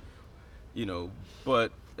Bobby.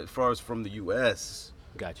 But as far as from the U.S.,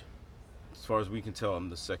 gotcha. As far as we can tell, I'm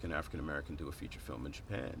the second African American to do a feature film in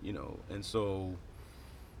Japan. And so,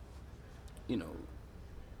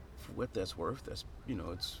 for what that's worth, that's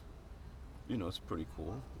it's pretty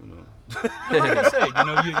cool. Like I said,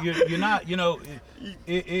 you're not,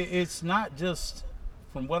 it's not just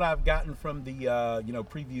from what I've gotten from the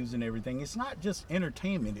previews and everything. It's not just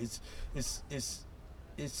entertainment. It's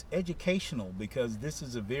educational, because this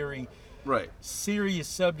is a very serious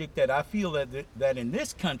subject that I feel that in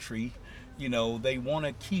this country, they want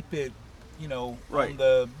to keep it, on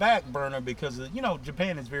the back burner, because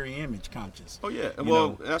Japan is very image conscious. Oh yeah,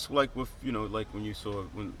 well that's like with like when you saw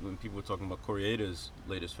when people were talking about Koreeda's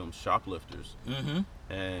latest film, Shoplifters,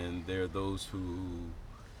 and there are those who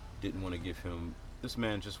didn't want to give him. This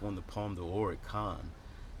man just won the Palme d'Or at Cannes.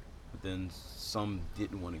 But then some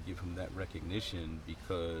didn't want to give him that recognition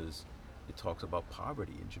because it talks about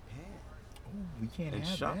poverty in Japan. Oh, we can't and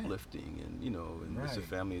have shoplifting, that. and it's a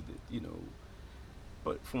family that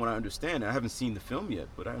But from what I understand, I haven't seen the film yet,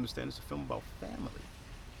 but I understand it's a film about family.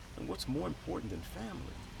 And what's more important than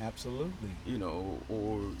family? Absolutely.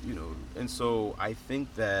 And so I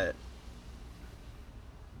think that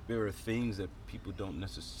there are things that people don't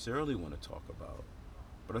necessarily want to talk about.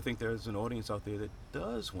 But I think there's an audience out there that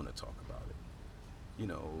does want to talk about it,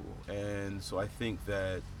 and so I think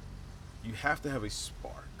that you have to have a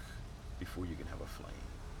spark before you can have a flame,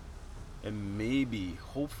 and maybe,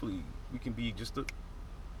 hopefully, we can be just a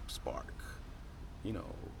spark, because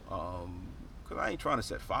I ain't trying to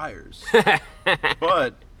set fires,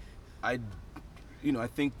 but I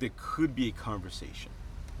think there could be a conversation,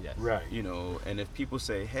 yes. Right, and if people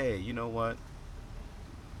say, hey, you know what?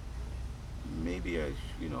 Maybe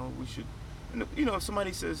we should, if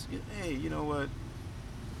somebody says, hey, you know what,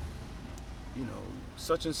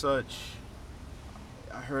 such and such,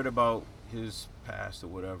 I heard about his past or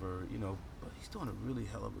whatever, but he's doing a really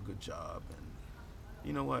hell of a good job, and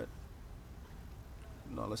you know what,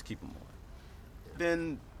 no, let's keep him on.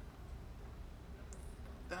 Then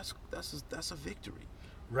that's a victory.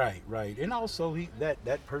 Right, and also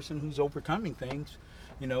that person who's overcoming things,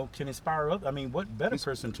 can inspire others. I mean, what better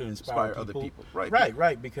person to inspire other people?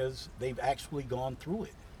 Right, because they've actually gone through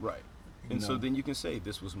it. Right. And so then you can say,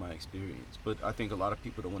 this was my experience. But I think a lot of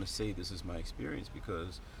people don't want to say this is my experience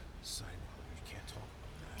because society, you can't talk.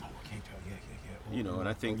 Oh, I can't talk. Yeah. And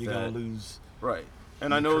I think you're going to lose. Right.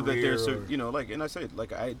 And I know that there's, and I say,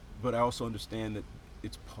 but I also understand that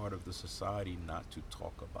it's part of the society not to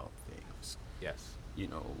talk about things. Yes.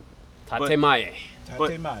 Tate Mae,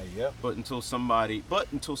 yeah. But until somebody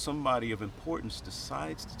of importance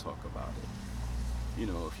decides to talk about it,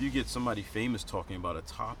 if you get somebody famous talking about a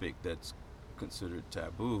topic that's considered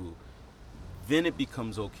taboo, then it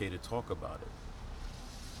becomes okay to talk about it.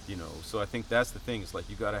 So I think that's the thing. It's like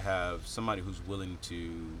you got to have somebody who's willing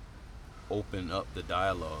to open up the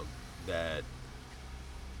dialogue that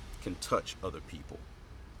can touch other people.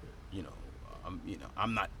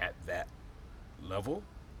 I'm not at that level,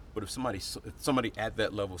 but if somebody at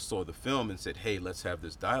that level saw the film and said, "Hey, let's have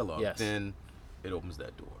this dialogue," then it opens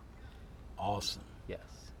that door. Awesome. Yes.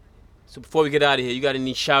 So before we get out of here, you got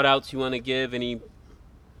any shout outs you want to give? Any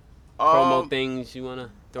promo things you want to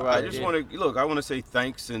throw out? I just want to say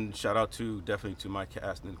thanks and shout out definitely to my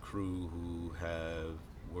cast and crew who have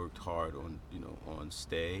worked hard on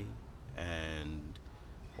Stay, and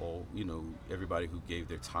all everybody who gave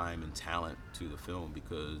their time and talent to the film,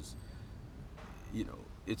 because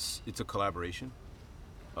it's a collaboration,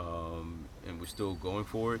 and we're still going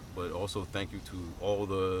for it. But also thank you to all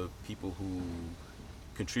the people who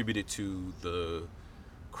contributed to the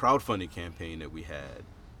crowdfunding campaign that we had,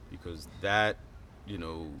 because that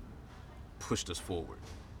pushed us forward,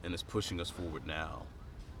 and it's pushing us forward now.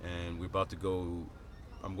 And we're about to go.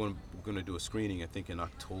 We're going to do a screening, I think, in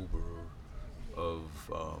October of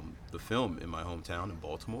the film in my hometown in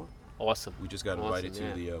Baltimore. Awesome. We just got invited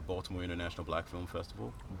to the Baltimore International Black Film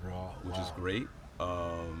Festival, which is great.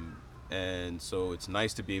 And so it's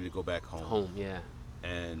nice to be able to go back home.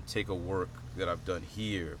 And take a work that I've done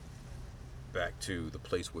here back to the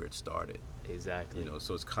place where it started. Exactly.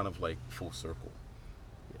 So it's kind of like full circle.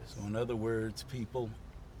 Yes. So in other words, people,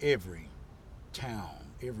 every town,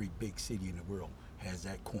 every big city in the world has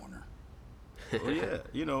that corner. Oh yeah,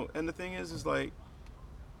 and the thing is like,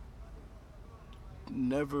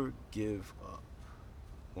 never give up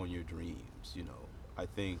on your dreams. I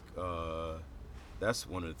think that's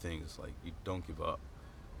one of the things, like, you don't give up.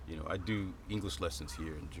 I do English lessons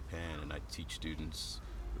here in Japan, and I teach students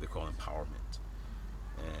what they call empowerment.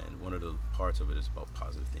 And one of the parts of it is about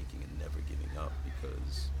positive thinking and never giving up,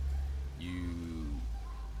 because you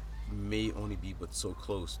may only be but so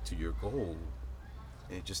close to your goal,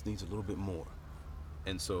 and it just needs a little bit more.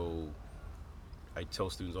 And so I tell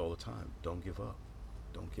students all the time, don't give up.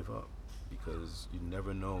 Don't give up, because you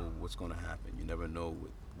never know what's going to happen. You never know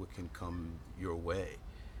what can come your way.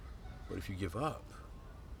 But if you give up,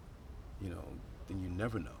 then you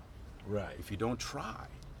never know. Right. If you don't try,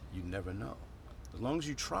 you never know. As long as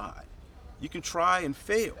you try, you can try and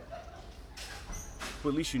fail, but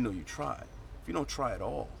at least you tried. If you don't try at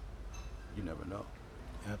all, you never know.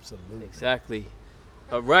 Absolutely. Exactly.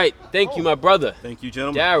 All right. Thank you, my brother. Thank you,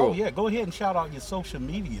 gentlemen. Daryl. Oh, yeah. Go ahead and shout out your social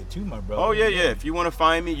media, too, my brother. Oh, yeah. If you want to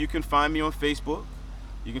find me, you can find me on Facebook.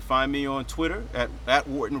 You can find me on Twitter at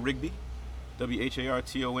Wharton Rigby,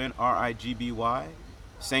 WHARTONRIGBY.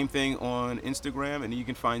 Same thing on Instagram. And you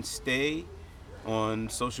can find Stay on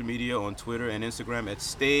social media, on Twitter and Instagram at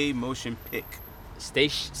Stay Motion Pick.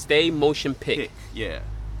 Stay Motion Pick. Yeah.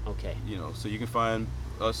 Okay. So you can find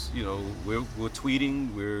us, we're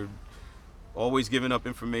tweeting, we're always giving up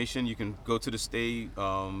information. You can go to the Stay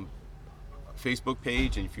Facebook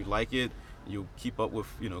page, and if you like it, you'll keep up with,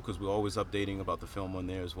 because we're always updating about the film on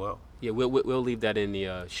there as well. Yeah, we'll leave that in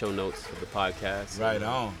the show notes of the podcast. Right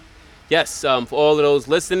on. Yes, for all of those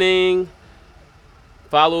listening,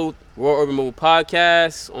 follow Raw Urban Mobile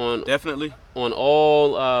Podcast on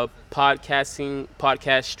all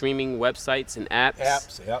podcast streaming websites and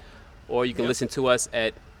apps. Yep. Or you can listen to us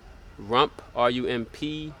at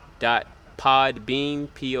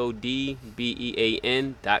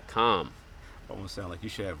rump.podbean.com. I want to sound like you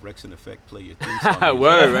should have Rex and Effect play your theme song.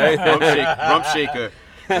 Word, right? Rump shaker.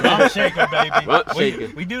 Rump shaker, baby. Rump shaker.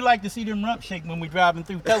 We do like to see them rump shake when we driving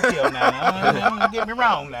through Tokyo now. Don't get me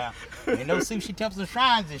wrong now. Ain't no sushi temples and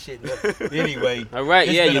shrines and shit. But anyway. All right,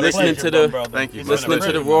 you're listening to the Thank you. Listening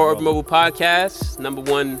to the Raw Urban Mobile Podcast,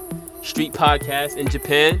 #1 street podcast in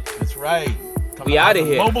Japan. That's right. We out of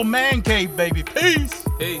here. Mobile Man Cave, baby. Peace.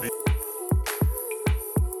 Peace.